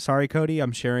 purchased. Sorry, Cody,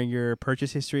 I'm sharing your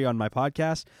purchase history on my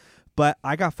podcast, but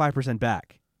I got 5%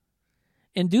 back.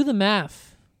 And do the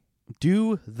math.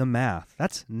 Do the math.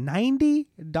 That's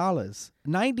 $90.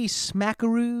 90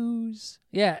 smackaroos.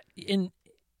 Yeah, and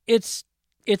it's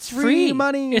Free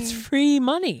money. It's free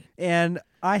money. And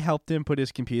I helped him put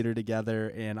his computer together,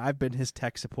 and I've been his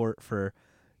tech support for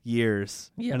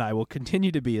years, Yeah. and I will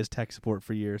continue to be his tech support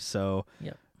for years, so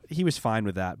Yep. he was fine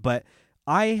with that. But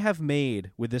I have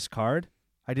made, with this card,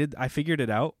 I figured it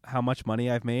out, how much money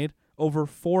I've made, over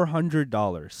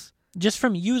 $400 Just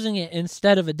from using it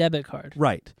instead of a debit card.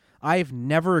 Right. I've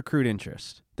never accrued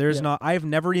interest. Yeah. I've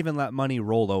never even let money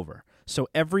roll over. So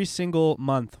every single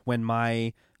month when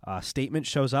my statement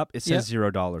shows up, it says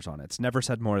 $0 on it. It's never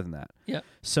said more than that. Yep.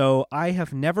 So I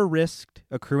have never risked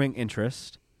accruing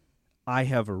interest. I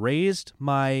have raised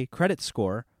my credit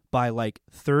score by like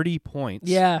 30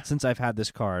 points since I've had this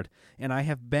card, and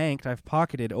I've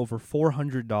pocketed over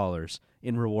 $400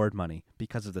 in reward money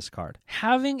because of this card.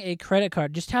 Having a credit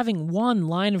card, just having one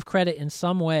line of credit in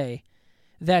some way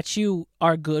that you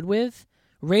are good with,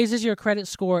 raises your credit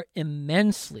score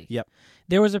immensely. Yep.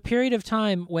 There was a period of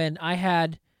time when I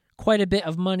had quite a bit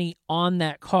of money on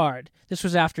that card. This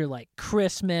was after like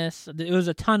Christmas. It was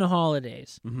a ton of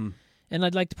holidays. Mm-hmm. And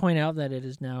I'd like to point out that it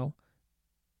is now,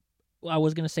 I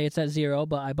was going to say it's at 0,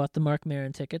 but I bought the Mark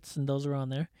Maron tickets, and those are on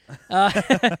there.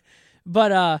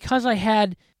 But because I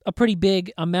had a pretty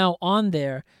big amount on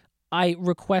there, I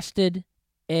requested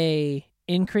a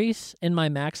increase in my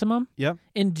maximum. Yep.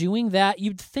 In doing that,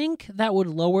 you'd think that would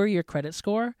lower your credit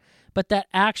score, but that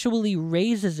actually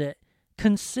raises it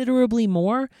considerably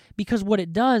more, because what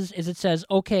it does is it says,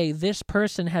 okay, this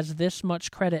person has this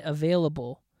much credit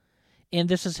available, and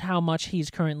this is how much he's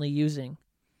currently using.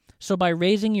 So by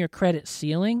raising your credit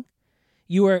ceiling,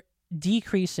 you are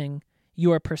decreasing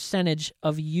your percentage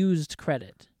of used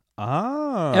credit.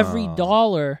 Oh. Every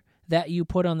dollar that you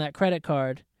put on that credit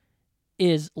card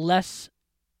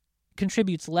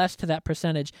contributes less to that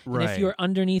percentage. Right. And if you're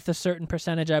underneath a certain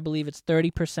percentage, I believe it's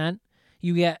 30%,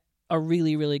 you get a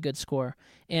really, really good score.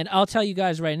 And I'll tell you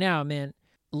guys right now, man,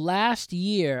 last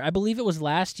year, I believe it was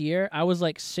last year, I was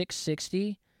like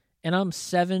 660, and I'm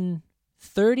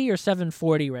 730 or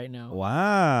 740 right now.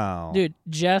 Wow. Dude,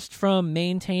 just from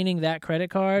maintaining that credit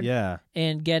card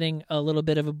and getting a little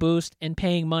bit of a boost and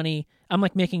paying money, I'm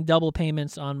like making double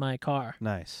payments on my car.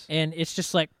 Nice. And it's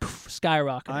just like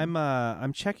skyrocketing.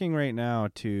 I'm checking right now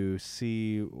to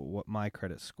see what my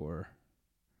credit score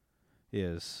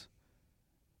is.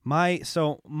 My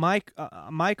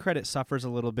credit suffers a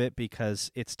little bit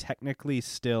because it's technically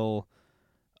still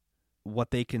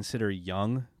what they consider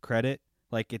young credit.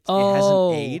 Like it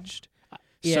hasn't aged.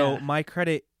 Yeah. So my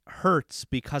credit hurts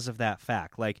because of that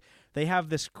fact. Like they have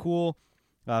this cool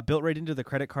built right into the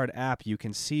credit card app. You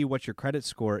can see what your credit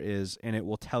score is, and it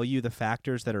will tell you the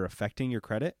factors that are affecting your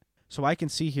credit. So I can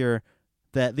see here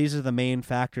that these are the main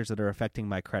factors that are affecting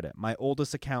my credit. My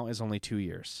oldest account is only 2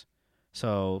 years.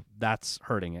 So that's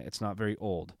hurting it. It's not very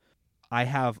old. I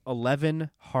have 11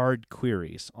 hard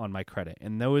queries on my credit,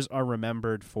 and those are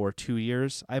remembered for 2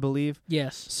 years, I believe.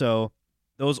 Yes. So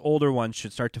those older ones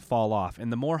should start to fall off.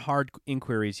 And the more hard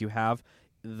inquiries you have,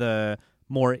 the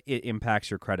more it impacts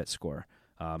your credit score,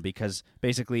 because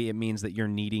basically it means that you're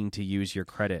needing to use your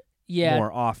credit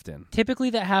more often.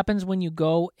 Typically that happens when you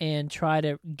go and try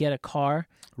to get a car,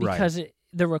 because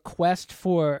the request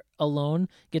for a loan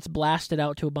gets blasted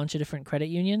out to a bunch of different credit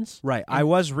unions. Right. I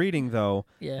was reading, though,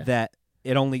 that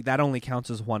that only counts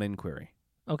as one inquiry.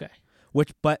 Okay.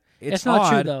 But it's not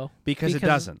odd true, though. Because it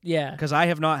doesn't. Yeah. Because I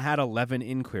have not had 11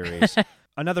 inquiries.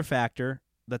 Another factor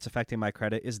that's affecting my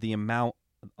credit is the amount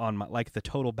on my, like the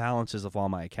total balances of all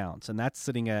my accounts, and that's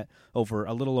sitting at a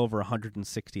little over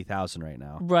 160,000 right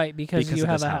now. Right, because you of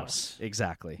have this a house.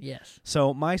 Exactly. Yes.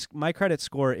 So my credit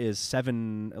score is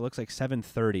it looks like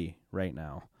 730 right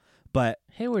now. But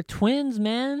hey, we're twins,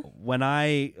 man. When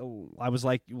I was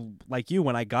like you,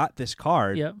 when I got this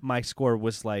card, my score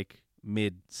was like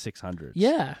mid 600s.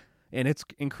 Yeah. And it's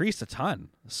increased a ton.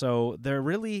 So there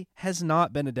really has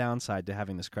not been a downside to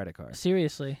having this credit card.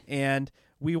 Seriously. And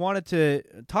we wanted to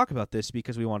talk about this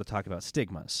because we want to talk about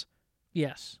stigmas.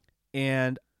 Yes.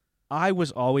 And I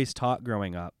was always taught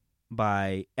growing up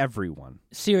by everyone.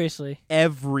 Seriously.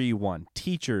 Everyone.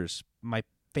 Teachers, my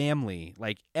family,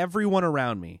 like everyone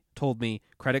around me told me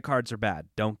credit cards are bad.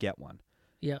 Don't get one.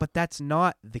 Yeah. But that's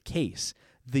not the case.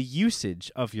 The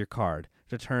usage of your card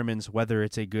determines whether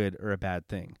it's a good or a bad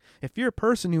thing. If you're a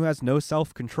person who has no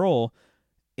self-control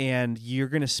and you're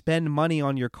going to spend money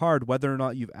on your card, whether or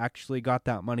not you've actually got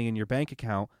that money in your bank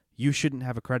account, you shouldn't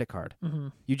have a credit card. Mm-hmm.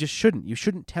 You just shouldn't. You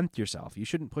shouldn't tempt yourself. You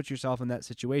shouldn't put yourself in that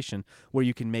situation where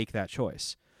you can make that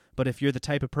choice. But if you're the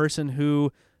type of person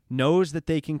who knows that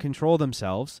they can control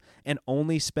themselves and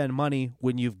only spend money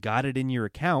when you've got it in your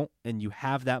account and you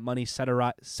have that money set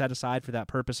aside for that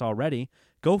purpose already,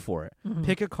 go for it. Mm-hmm.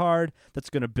 Pick a card that's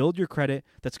going to build your credit,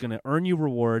 that's going to earn you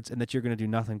rewards, and that you're going to do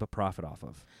nothing but profit off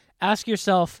of. Ask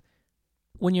yourself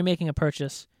when you're making a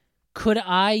purchase, could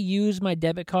I use my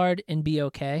debit card and be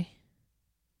okay?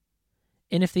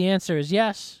 And if the answer is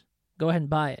yes, go ahead and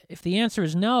buy it. If the answer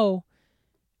is no,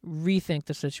 rethink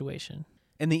the situation.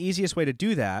 And the easiest way to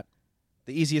do that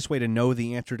the easiest way to know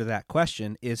the answer to that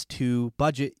question is to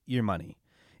budget your money.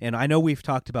 And I know we've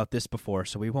talked about this before,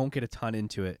 so we won't get a ton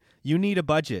into it. You need a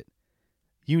budget.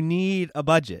 You need a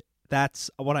budget. That's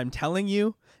what I'm telling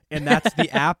you, and that's the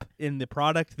app in the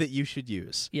product that you should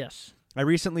use. Yes. I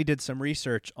recently did some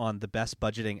research on the best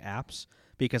budgeting apps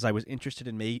because I was interested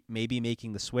in maybe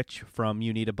making the switch from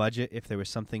You Need a Budget if there was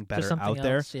something better There's something out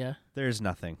there. else, yeah. There's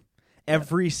nothing.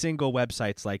 Every single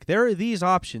website's like, there are these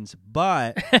options,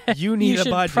 but you need you a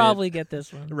should budget. probably get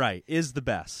this one. Right, is the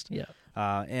best. Yeah.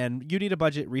 And You Need a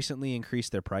Budget recently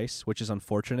increased their price, which is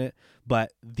unfortunate,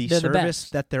 but the They're the service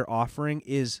best. that they're offering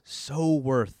is so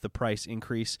worth the price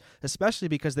increase, especially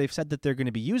because they've said that they're going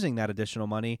to be using that additional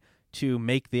money to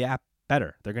make the app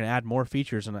better. They're going to add more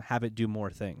features and have it do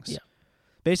more things. Yeah.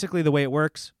 Basically, the way it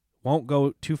works, won't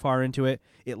go too far into it.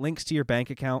 It links to your bank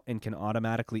account and can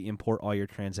automatically import all your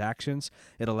transactions.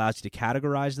 It allows you to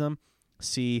categorize them,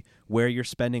 see where you're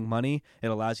spending money. It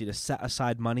allows you to set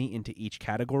aside money into each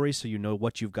category so you know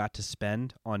what you've got to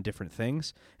spend on different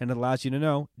things. And it allows you to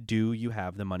know, do you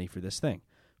have the money for this thing?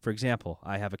 For example,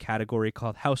 I have a category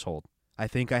called household. I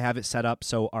think I have it set up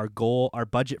so our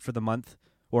budget for the month,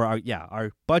 or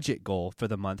our budget goal for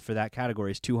the month for that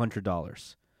category is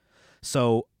 $200.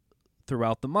 So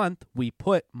throughout the month, we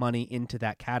put money into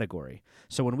that category.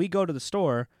 So when we go to the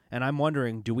store and I'm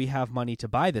wondering, do we have money to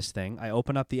buy this thing? I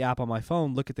open up the app on my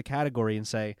phone, look at the category and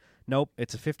say, nope,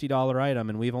 it's a $50 item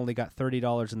and we've only got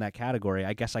 $30 in that category.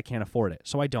 I guess I can't afford it,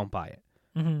 so I don't buy it.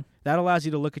 Mm-hmm. That allows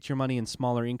you to look at your money in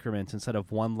smaller increments instead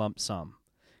of one lump sum.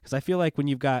 Because I feel like when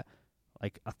you've got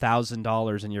like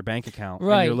 $1,000 in your bank account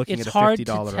and you're looking it's at a hard $50 to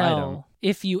tell item.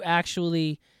 if you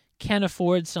actually can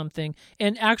afford something.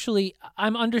 And actually,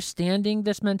 I'm understanding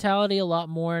this mentality a lot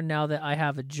more now that I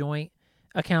have a joint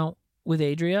account with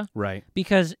Adria. Right.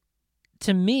 Because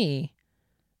to me,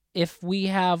 if we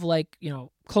have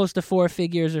close to 4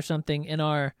 figures or something in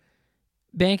our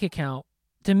bank account,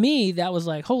 to me, that was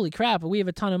like, holy crap, we have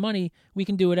a ton of money. We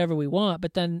can do whatever we want.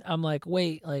 But then I'm like,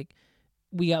 wait,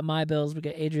 we got my bills, we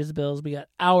got Adria's bills, we got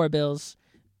our bills,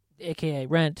 aka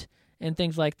rent, and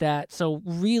things like that. So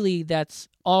really, that's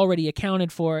already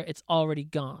accounted for. It's already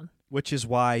gone. Which is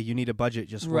why You Need a Budget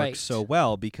just Right. works so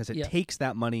well, because it Yep. takes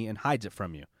that money and hides it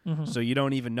from you. Mhm. So you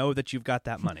don't even know that you've got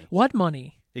that money. What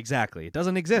money? Exactly. It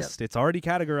doesn't exist. It's already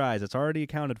categorized. It's already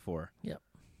accounted for. Yep.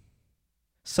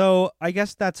 So I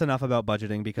guess that's enough about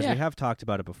budgeting because Yeah. we have talked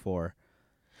about it before.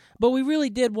 But we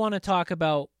really did want to talk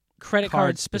about credit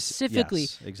cards specifically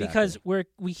Yes, exactly. because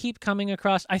we keep coming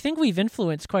across. I think we've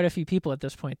influenced quite a few people at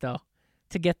this point, though,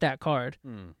 to get that card.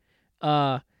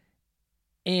 And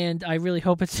I really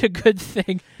hope it's a good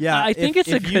thing. Yeah, I think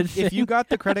it's a good thing. If you got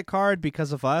the credit card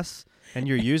because of us and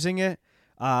you're using it,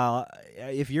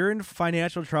 if you're in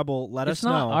financial trouble, let It's us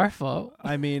know. not our fault.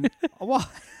 I mean, well,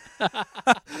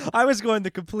 I was going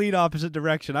the complete opposite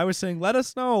direction. I was saying, let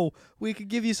us know. We could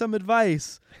give you some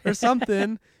advice or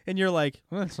something. And you're like,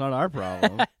 well, it's not our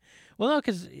problem. Well, no,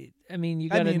 because I mean, you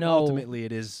got to know. Ultimately,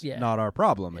 it is Yeah. not our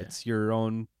problem. Yeah. It's your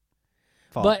own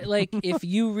fault. But if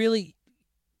you really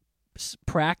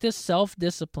practice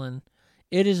self-discipline,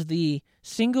 it is the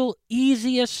single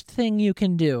easiest thing you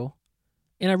can do.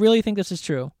 And I really think this is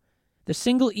true. The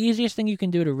single easiest thing you can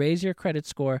do to raise your credit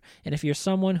score, and if you're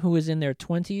someone who is in their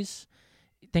 20s,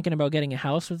 thinking about getting a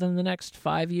house within the next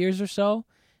 5 years or so,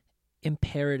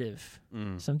 imperative.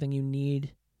 Something you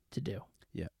need to do.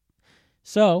 Yeah.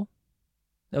 So,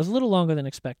 that was a little longer than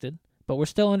expected, but we're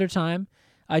still under time.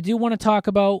 I do want to talk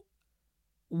about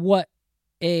what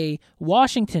a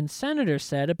Washington senator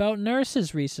said about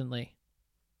nurses recently.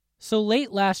 So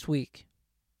late last week,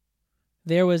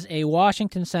 there was a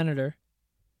Washington senator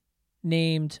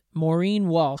named Maureen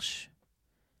Walsh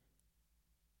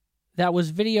that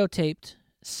was videotaped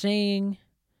saying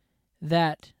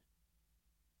that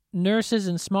nurses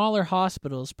in smaller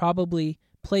hospitals probably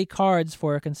play cards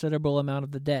for a considerable amount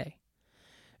of the day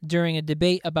during a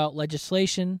debate about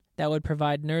legislation that would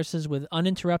provide nurses with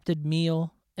uninterrupted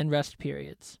meal and rest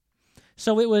periods.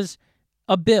 So it was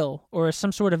a bill or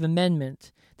some sort of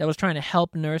amendment that was trying to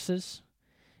help nurses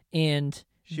and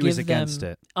She was give against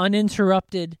them it.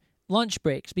 uninterrupted lunch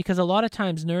breaks, because a lot of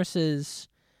times nurses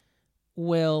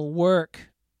will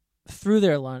work through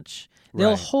their lunch. They'll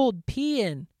Right. hold pee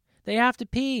in. They have to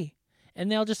pee, and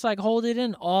they'll just hold it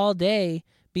in all day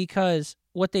because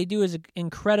what they do is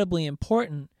incredibly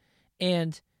important.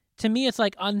 And to me, it's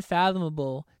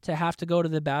unfathomable to have to go to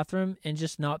the bathroom and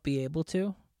just not be able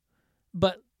to.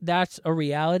 But that's a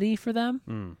reality for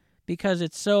them because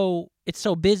it's so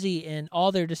busy and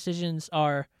all their decisions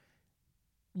are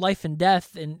life and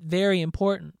death and very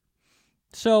important.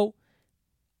 So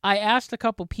I asked a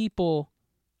couple people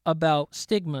about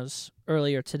stigmas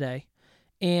earlier today,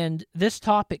 and this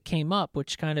topic came up,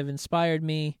 which kind of inspired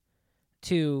me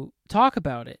to talk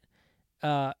about it.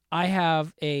 I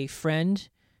have a friend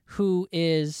who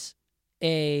is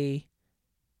a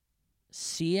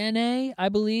CNA, I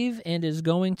believe, and is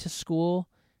going to school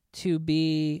to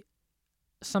be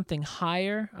something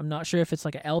higher. I'm not sure if it's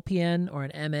like an LPN or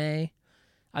an MA.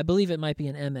 I believe it might be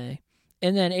an MA.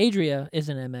 And then Adria is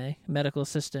an MA, medical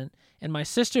assistant, and my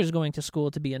sister's going to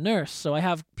school to be a nurse. So I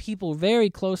have people very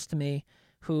close to me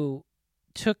who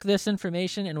took this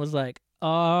information and was like,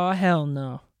 oh, hell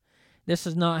no. This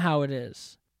is not how it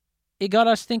is. It got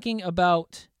us thinking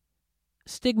about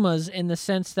stigmas in the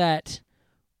sense that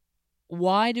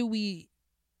why do we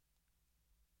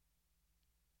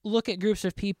look at groups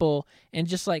of people and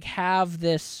just like have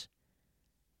this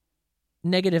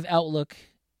negative outlook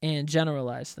and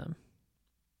generalize them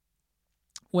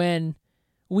when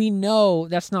we know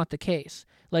that's not the case?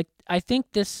 Like, I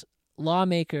think this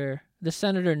lawmaker, the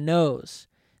senator, knows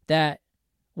that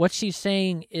what she's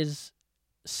saying is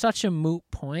such a moot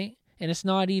point, and it's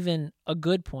not even a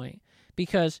good point,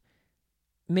 because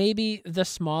maybe the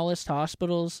smallest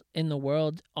hospitals in the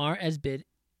world aren't as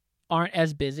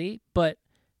busy, but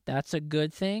that's a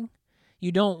good thing.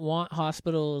 You don't want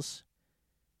hospitals,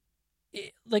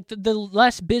 like the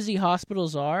less busy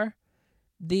hospitals are,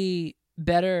 the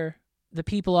better the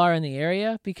people are in the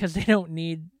area, because they don't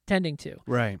need tending to.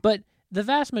 Right. But the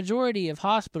vast majority of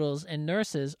hospitals and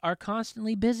nurses are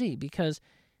constantly busy because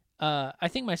I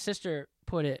think my sister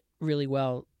put it really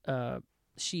well.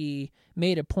 She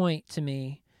made a point to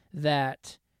me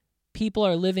that people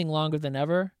are living longer than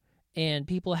ever, and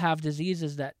people have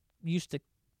diseases that used to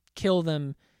kill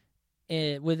them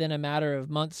within a matter of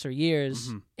months or years.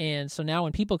 Mm-hmm. And so now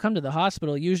when people come to the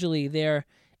hospital, usually they're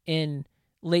in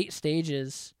late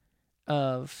stages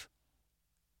of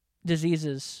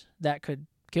diseases that could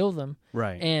kill them.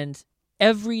 Right. And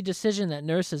every decision that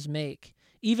nurses make,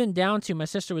 even down to, my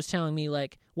sister was telling me,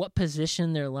 like, what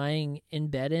position they're lying in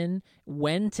bed in,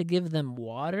 when to give them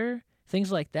water,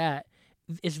 things like that,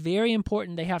 is very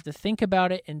important. They have to think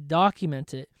about it and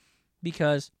document it,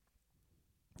 because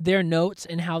their notes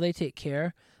and how they take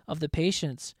care of the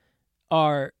patients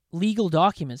are legal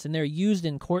documents, and they're used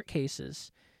in court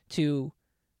cases to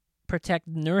protect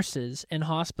nurses and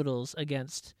hospitals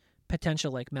against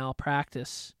potential, like,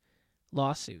 malpractice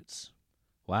lawsuits.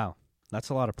 Wow. That's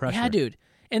a lot of pressure. Yeah, dude.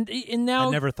 And now,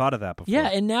 I never thought of that before. yeah,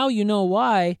 and now you know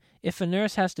why. If a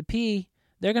nurse has to pee,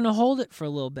 they're going to hold it for a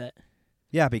little bit.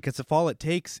 Yeah, because if all it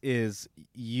takes is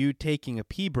you taking a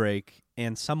pee break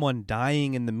and someone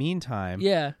dying in the meantime,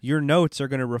 Yeah. your notes are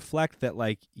going to reflect that,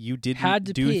 like, you Had didn't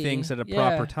to do pee. things at a Yeah.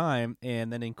 proper time,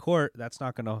 and then in court, that's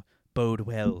not going to bode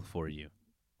well for you.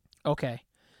 Okay.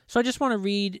 So I just want to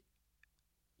read.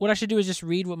 What I should do is just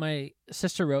read what my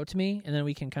sister wrote to me, and then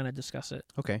we can kind of discuss it.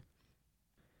 Okay.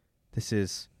 This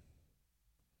is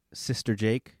Sister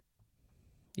Jake.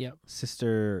 Yep.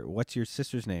 Sister, what's your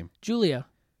sister's name? Julia.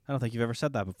 I don't think you've ever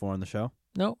said that before on the show.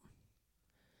 Nope.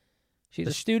 She's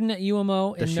Does a student at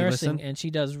UMO in does she nursing, listen? and she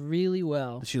does really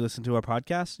well. Does she listen to our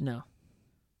podcast? No.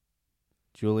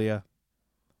 Julia,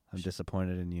 I'm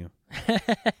disappointed in you.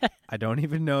 I don't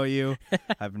even know you.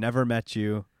 I've never met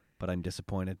you, but I'm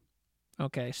disappointed.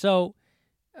 Okay, so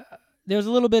there's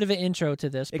a little bit of an intro to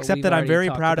this. But Except we've that I'm already very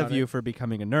talked proud of about you it. for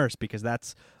becoming a nurse, because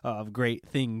that's a great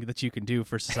thing that you can do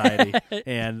for society,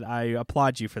 and I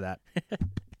applaud you for that.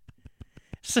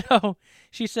 So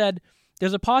she said,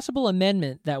 there's a possible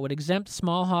amendment that would exempt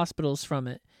small hospitals from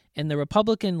it. And the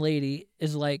Republican lady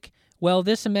is like, well,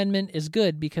 this amendment is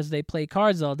good because they play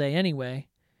cards all day anyway.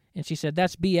 And she said,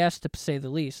 that's BS, to say the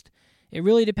least. It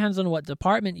really depends on what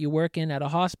department you work in at a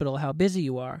hospital, how busy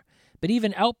you are. But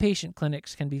even outpatient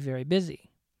clinics can be very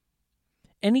busy.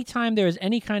 Anytime there is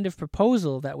any kind of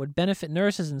proposal that would benefit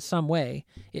nurses in some way,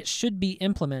 it should be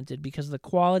implemented, because the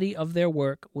quality of their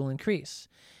work will increase.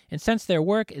 And since their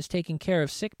work is taking care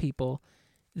of sick people,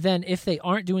 then if they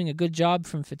aren't doing a good job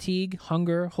from fatigue,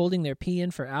 hunger, holding their pee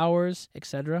in for hours,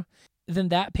 etc., then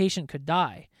that patient could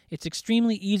die. It's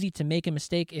extremely easy to make a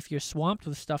mistake if you're swamped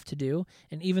with stuff to do,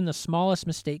 and even the smallest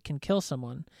mistake can kill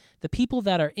someone. The people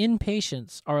that are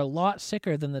inpatients are a lot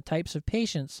sicker than the types of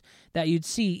patients that you'd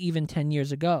see even 10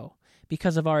 years ago,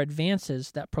 because of our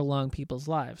advances that prolong people's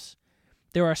lives.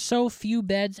 There are so few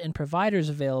beds and providers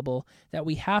available that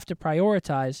we have to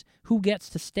prioritize who gets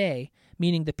to stay,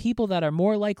 meaning the people that are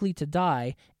more likely to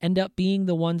die end up being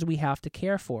the ones we have to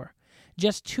care for.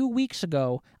 Just 2 weeks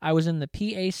ago, I was in the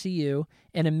PACU,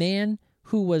 and a man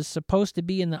who was supposed to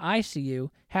be in the ICU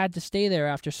had to stay there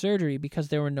after surgery because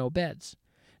there were no beds.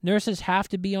 Nurses have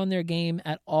to be on their game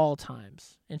at all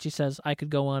times. And she says, I could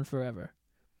go on forever.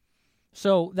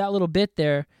 So that little bit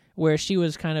there where she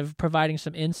was kind of providing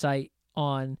some insight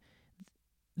on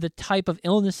the type of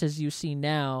illnesses you see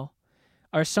now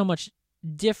are so much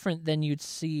different than you'd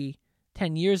see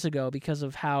 10 years ago because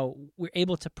of how we're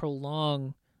able to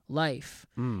prolong life.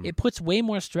 It puts way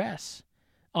more stress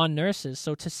on nurses.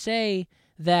 So to say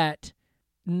that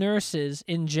nurses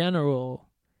in general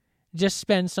just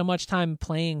spend so much time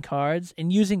playing cards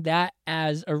and using that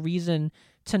as a reason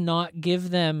to not give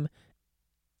them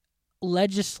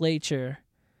legislature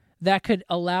that could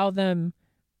allow them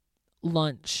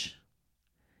lunch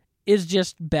is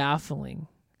just baffling.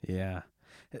 Yeah.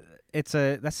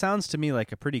 That sounds to me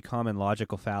like a pretty common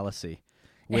logical fallacy.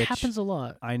 It happens a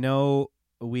lot. I know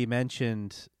we've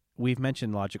mentioned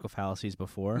logical fallacies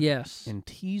before. Yes. In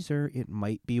teaser, it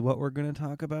might be what we're going to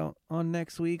talk about on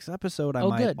next week's episode. I Oh,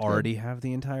 might good, already have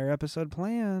the entire episode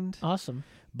planned. Awesome.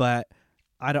 But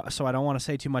I don't want to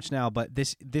say too much now, but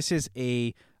this is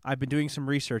I've been doing some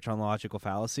research on logical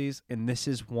fallacies, and this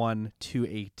is one to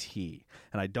a T.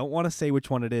 And I don't want to say which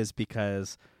one it is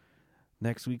because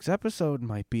next week's episode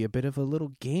might be a bit of a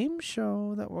little game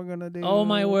show that we're going to do. Oh,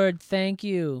 my word. Thank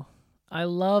you. I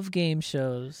love game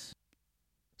shows.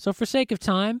 So for sake of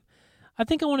time, I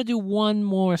think I want to do one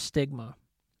more stigma.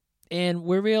 And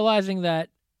we're realizing that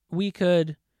we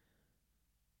could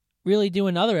really do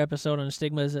another episode on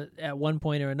stigmas at one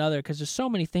point or another because there's so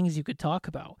many things you could talk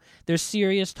about. There's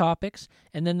serious topics,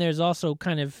 and then there's also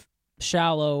kind of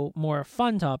shallow, more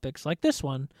fun topics like this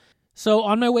one. So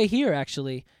on my way here,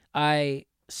 actually, I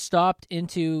stopped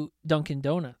into Dunkin'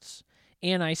 Donuts,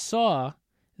 and I saw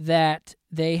that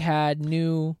they had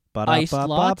new iced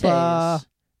lattes.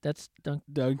 That's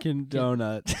Dunkin'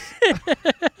 Donuts.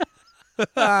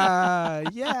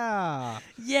 Yeah.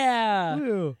 Yeah.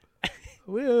 Woo.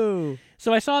 Woo.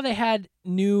 So I saw they had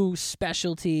new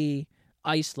specialty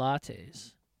iced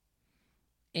lattes.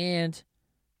 And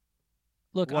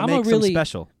look, What I'm makes a really them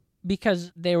special?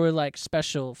 because they were like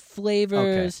special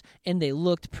flavors and they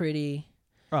looked pretty.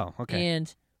 Oh, okay.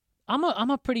 And I'm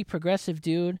a pretty progressive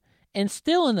dude, and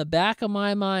still in the back of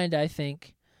my mind I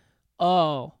think,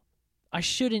 "Oh, I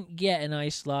shouldn't get an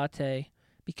iced latte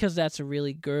because that's a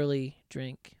really girly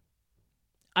drink."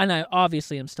 And I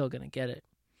obviously am still going to get it.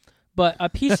 But a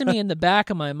piece of me in the back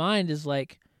of my mind is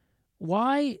like,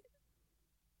 why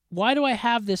do I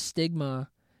have this stigma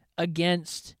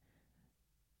against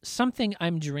something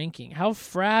I'm drinking? How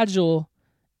fragile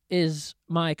is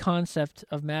my concept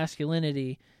of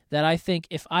masculinity that I think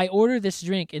if I order this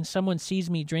drink and someone sees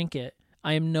me drink it,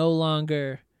 I am no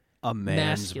longer A man's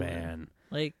masculine. man.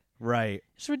 Like, Right.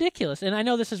 it's ridiculous. And I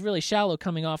know this is really shallow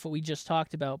coming off what we just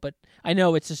talked about, but I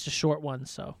know it's just a short one,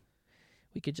 so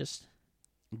we could just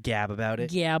Gab about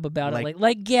it. gab about Like- it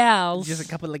like gals. Just a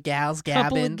couple of gals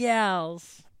Couple gabbing. of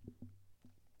gals.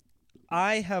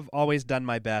 I have always done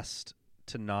my best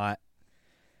to not.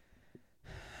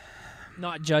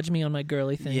 Not judge me on my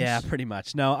girly things. Yeah, pretty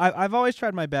much. No, I've always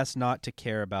tried my best not to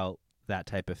care about that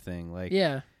type of thing. Like,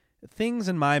 Yeah. things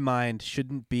in my mind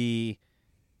shouldn't be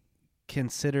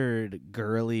considered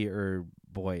girly or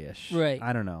boyish. Right.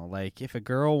 I don't know. Like, if a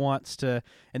girl wants to,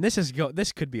 and this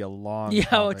could be a long Yeah,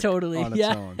 oh, topic totally. on its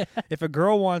Yeah. own. If a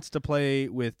girl wants to play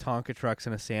with Tonka trucks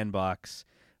in a sandbox,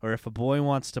 or if a boy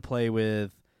wants to play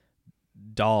with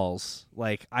dolls,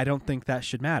 like, I don't think that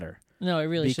should matter. No, it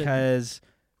really should. Because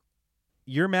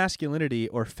your masculinity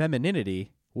or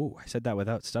femininity, ooh, I said that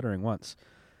without stuttering once,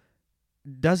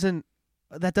 doesn't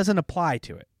apply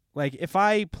to it. Like, if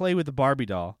I play with a Barbie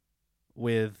doll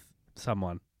with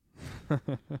someone,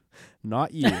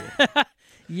 not you.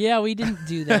 Yeah, we didn't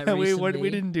do that recently. we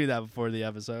didn't do that before the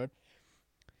episode.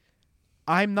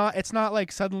 It's not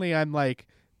like suddenly I'm like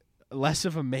less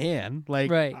of a man.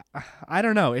 Like, Right. I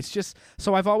don't know. It's just,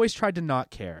 so I've always tried to not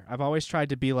care. I've always tried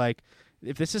to be like,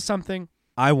 if this is something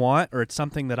I want or it's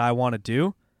something that I want to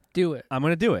do, Do it. I'm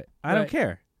going to do it. I don't Right.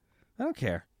 care. I don't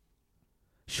care.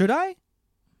 Should I?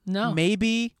 No.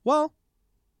 Maybe. Well,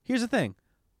 here's the thing.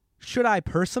 Should I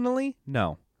personally?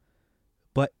 No.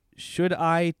 But should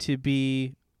I to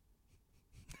be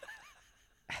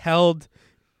held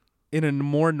in a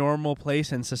more normal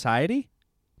place in society?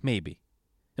 Maybe.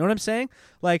 You know what I'm saying?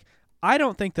 Like, I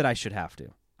don't think that I should have to.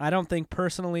 I don't think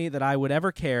personally that I would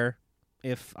ever care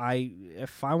if I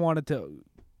wanted to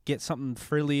get something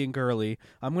frilly and girly.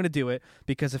 I'm going to do it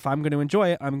because if I'm going to enjoy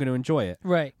it, I'm going to enjoy it.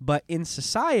 Right. But in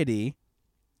society,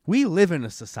 we live in a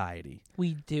society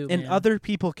We do. and man. other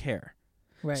people care.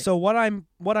 Right. So what I'm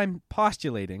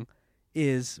postulating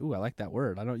is, ooh, I like that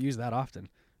word. I don't use that often.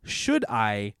 Should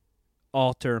I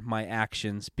alter my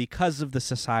actions because of the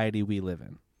society we live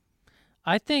in?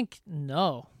 I think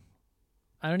no.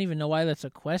 I don't even know why that's a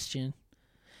question.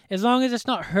 As long as it's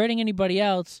not hurting anybody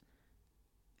else,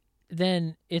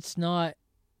 then it's not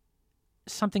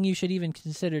something you should even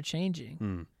consider changing.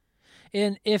 Hmm.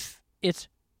 And if it's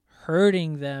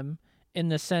hurting them in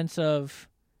the sense of,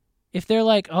 if they're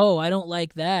like, oh, I don't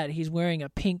like that, he's wearing a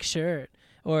pink shirt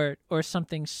or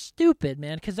something stupid,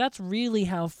 man, because that's really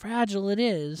how fragile it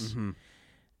is, Mhm.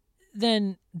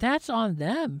 then that's on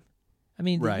them. I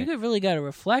mean, Right. you really got to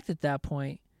reflect at that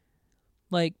point.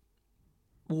 Like,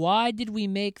 why did we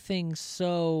make things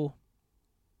so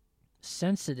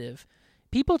sensitive?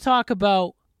 People talk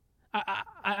about,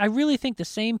 I really think the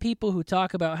same people who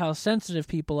talk about how sensitive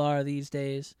people are these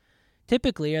days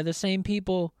typically are the same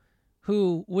people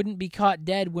who wouldn't be caught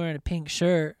dead wearing a pink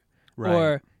shirt Right.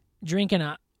 or drinking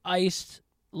a iced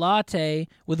latte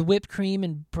with whipped cream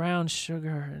and brown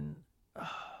sugar and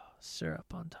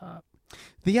syrup on top.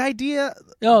 The idea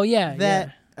Oh, yeah.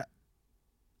 that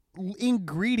yeah.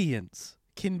 ingredients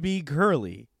can be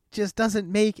girly just doesn't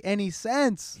make any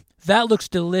sense. That looks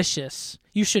delicious.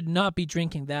 You should not be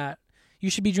drinking that. You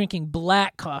should be drinking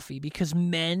black coffee because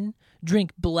men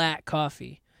drink black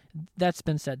coffee. That's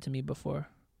been said to me before.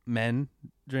 Men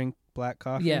drink black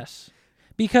coffee? Yes.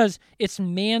 Because it's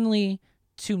manly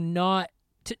to not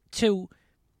to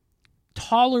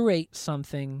tolerate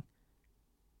something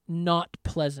not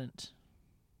pleasant.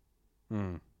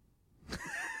 Hmm.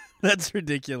 That's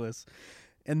ridiculous.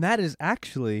 And that is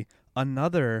actually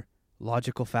another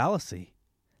logical fallacy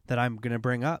that I'm going to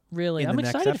bring up. Really, in I'm the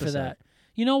next excited for episode. that.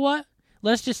 You know what?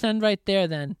 Let's just end right there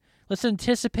then. Let's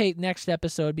anticipate next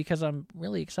episode because I'm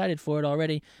really excited for it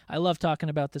already. I love talking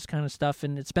about this kind of stuff,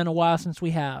 and it's been a while since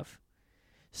we have.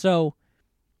 So,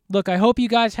 look, I hope you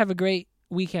guys have a great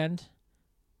weekend.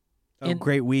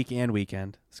 Great week and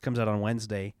weekend. This comes out on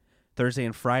Wednesday, Thursday,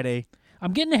 and Friday.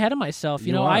 I'm getting ahead of myself. You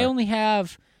You know, I are. only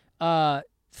have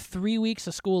 3 weeks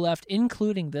of school left,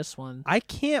 including this one. I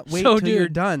can't wait So, till you're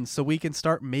dude. done so we can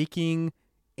start making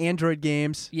Android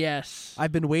games. Yes.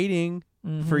 I've been waiting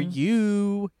for Mhm.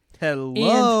 you. Hello.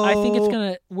 And I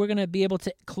think we're gonna be able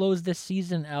to close this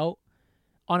season out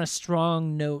on a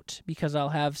strong note because I'll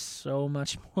have so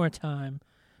much more time.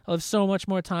 I'll have so much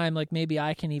more time. Like maybe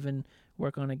I can even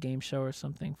work on a game show or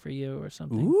something for you or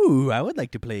something. Ooh, I would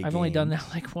like to play. I've only done that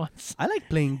like once. I like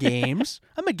playing games.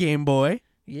 I'm a Game Boy.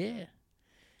 Yeah.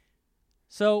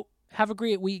 So have a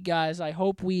great week, guys. I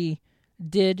hope we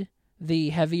did the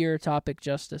heavier topic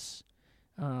justice.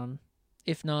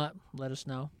 If not, let us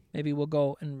know. Maybe we'll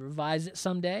go and revise it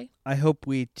someday. I hope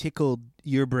we tickled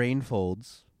your brain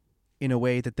folds in a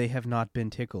way that they have not been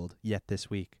tickled yet this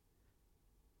week.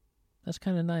 That's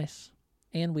kind of nice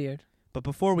and weird. But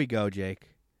before we go,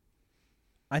 Jake,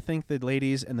 I think the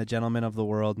ladies and the gentlemen of the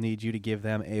world need you to give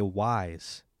them a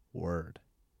wise word.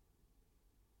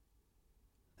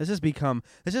 This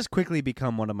has quickly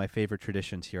become one of my favorite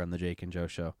traditions here on the Jake and Joe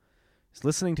Show. Is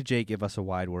listening to Jake give us a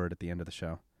wide word at the end of the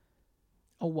show.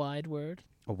 A wide word.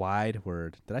 A wide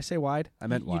word. Did I say wide? I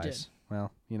meant You wise. did.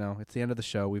 Well, it's the end of the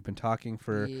show. We've been talking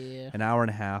for Yeah. an hour and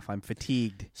a half. I'm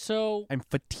fatigued. So I'm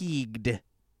fatigued.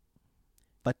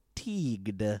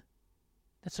 Fatigued.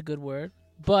 that's a good word,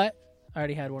 but I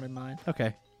already had one in mind.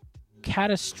 Okay.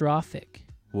 Catastrophic.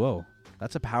 Whoa.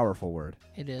 That's a powerful word.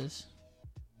 It is.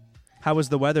 How was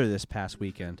the weather this past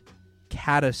weekend?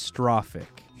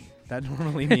 Catastrophic. That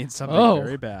normally means something Oh.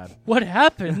 very bad. What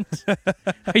happened?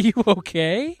 Are you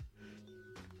okay?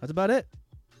 That's about it.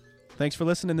 Thanks for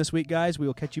listening this week, guys. We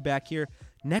will catch you back here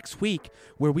next week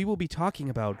where we will be talking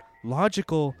about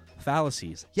logical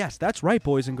fallacies. Yes, that's right,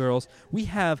 boys and girls. We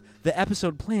have the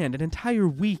episode planned an entire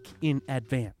week in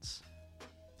advance.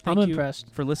 I'm Thank you impressed.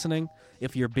 for listening.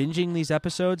 If you're binging these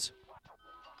episodes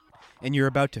and you're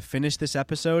about to finish this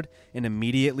episode and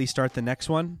immediately start the next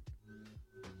one,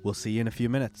 we'll see you in a few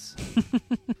minutes.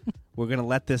 We're going to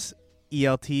let this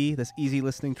ELT, this easy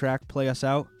listening track, play us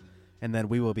out, and then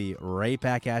we will be right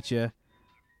back at you.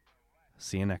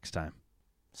 See you next time.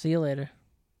 See you later.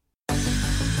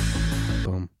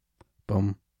 Boom,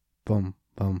 boom, boom,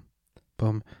 boom,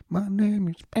 boom. My name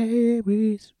is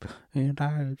Paris, and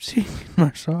I'm singing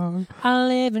my song. I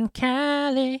live in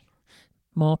Cali,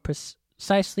 more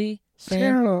precisely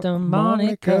Santa Santa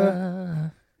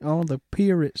Monica. On the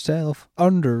pier itself,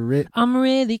 under it. I'm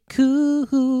really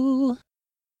cool,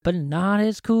 but not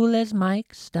as cool as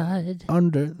Mike Stud.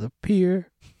 Under the pier.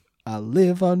 I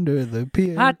live under the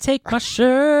pier. I take my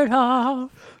shirt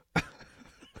off,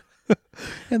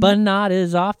 but not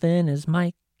as often as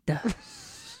Mike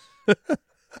does.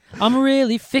 I'm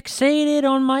really fixated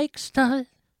on Mike Stud.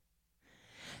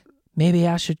 Maybe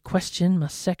I should question my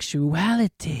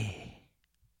sexuality.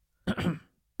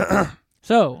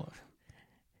 So,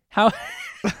 how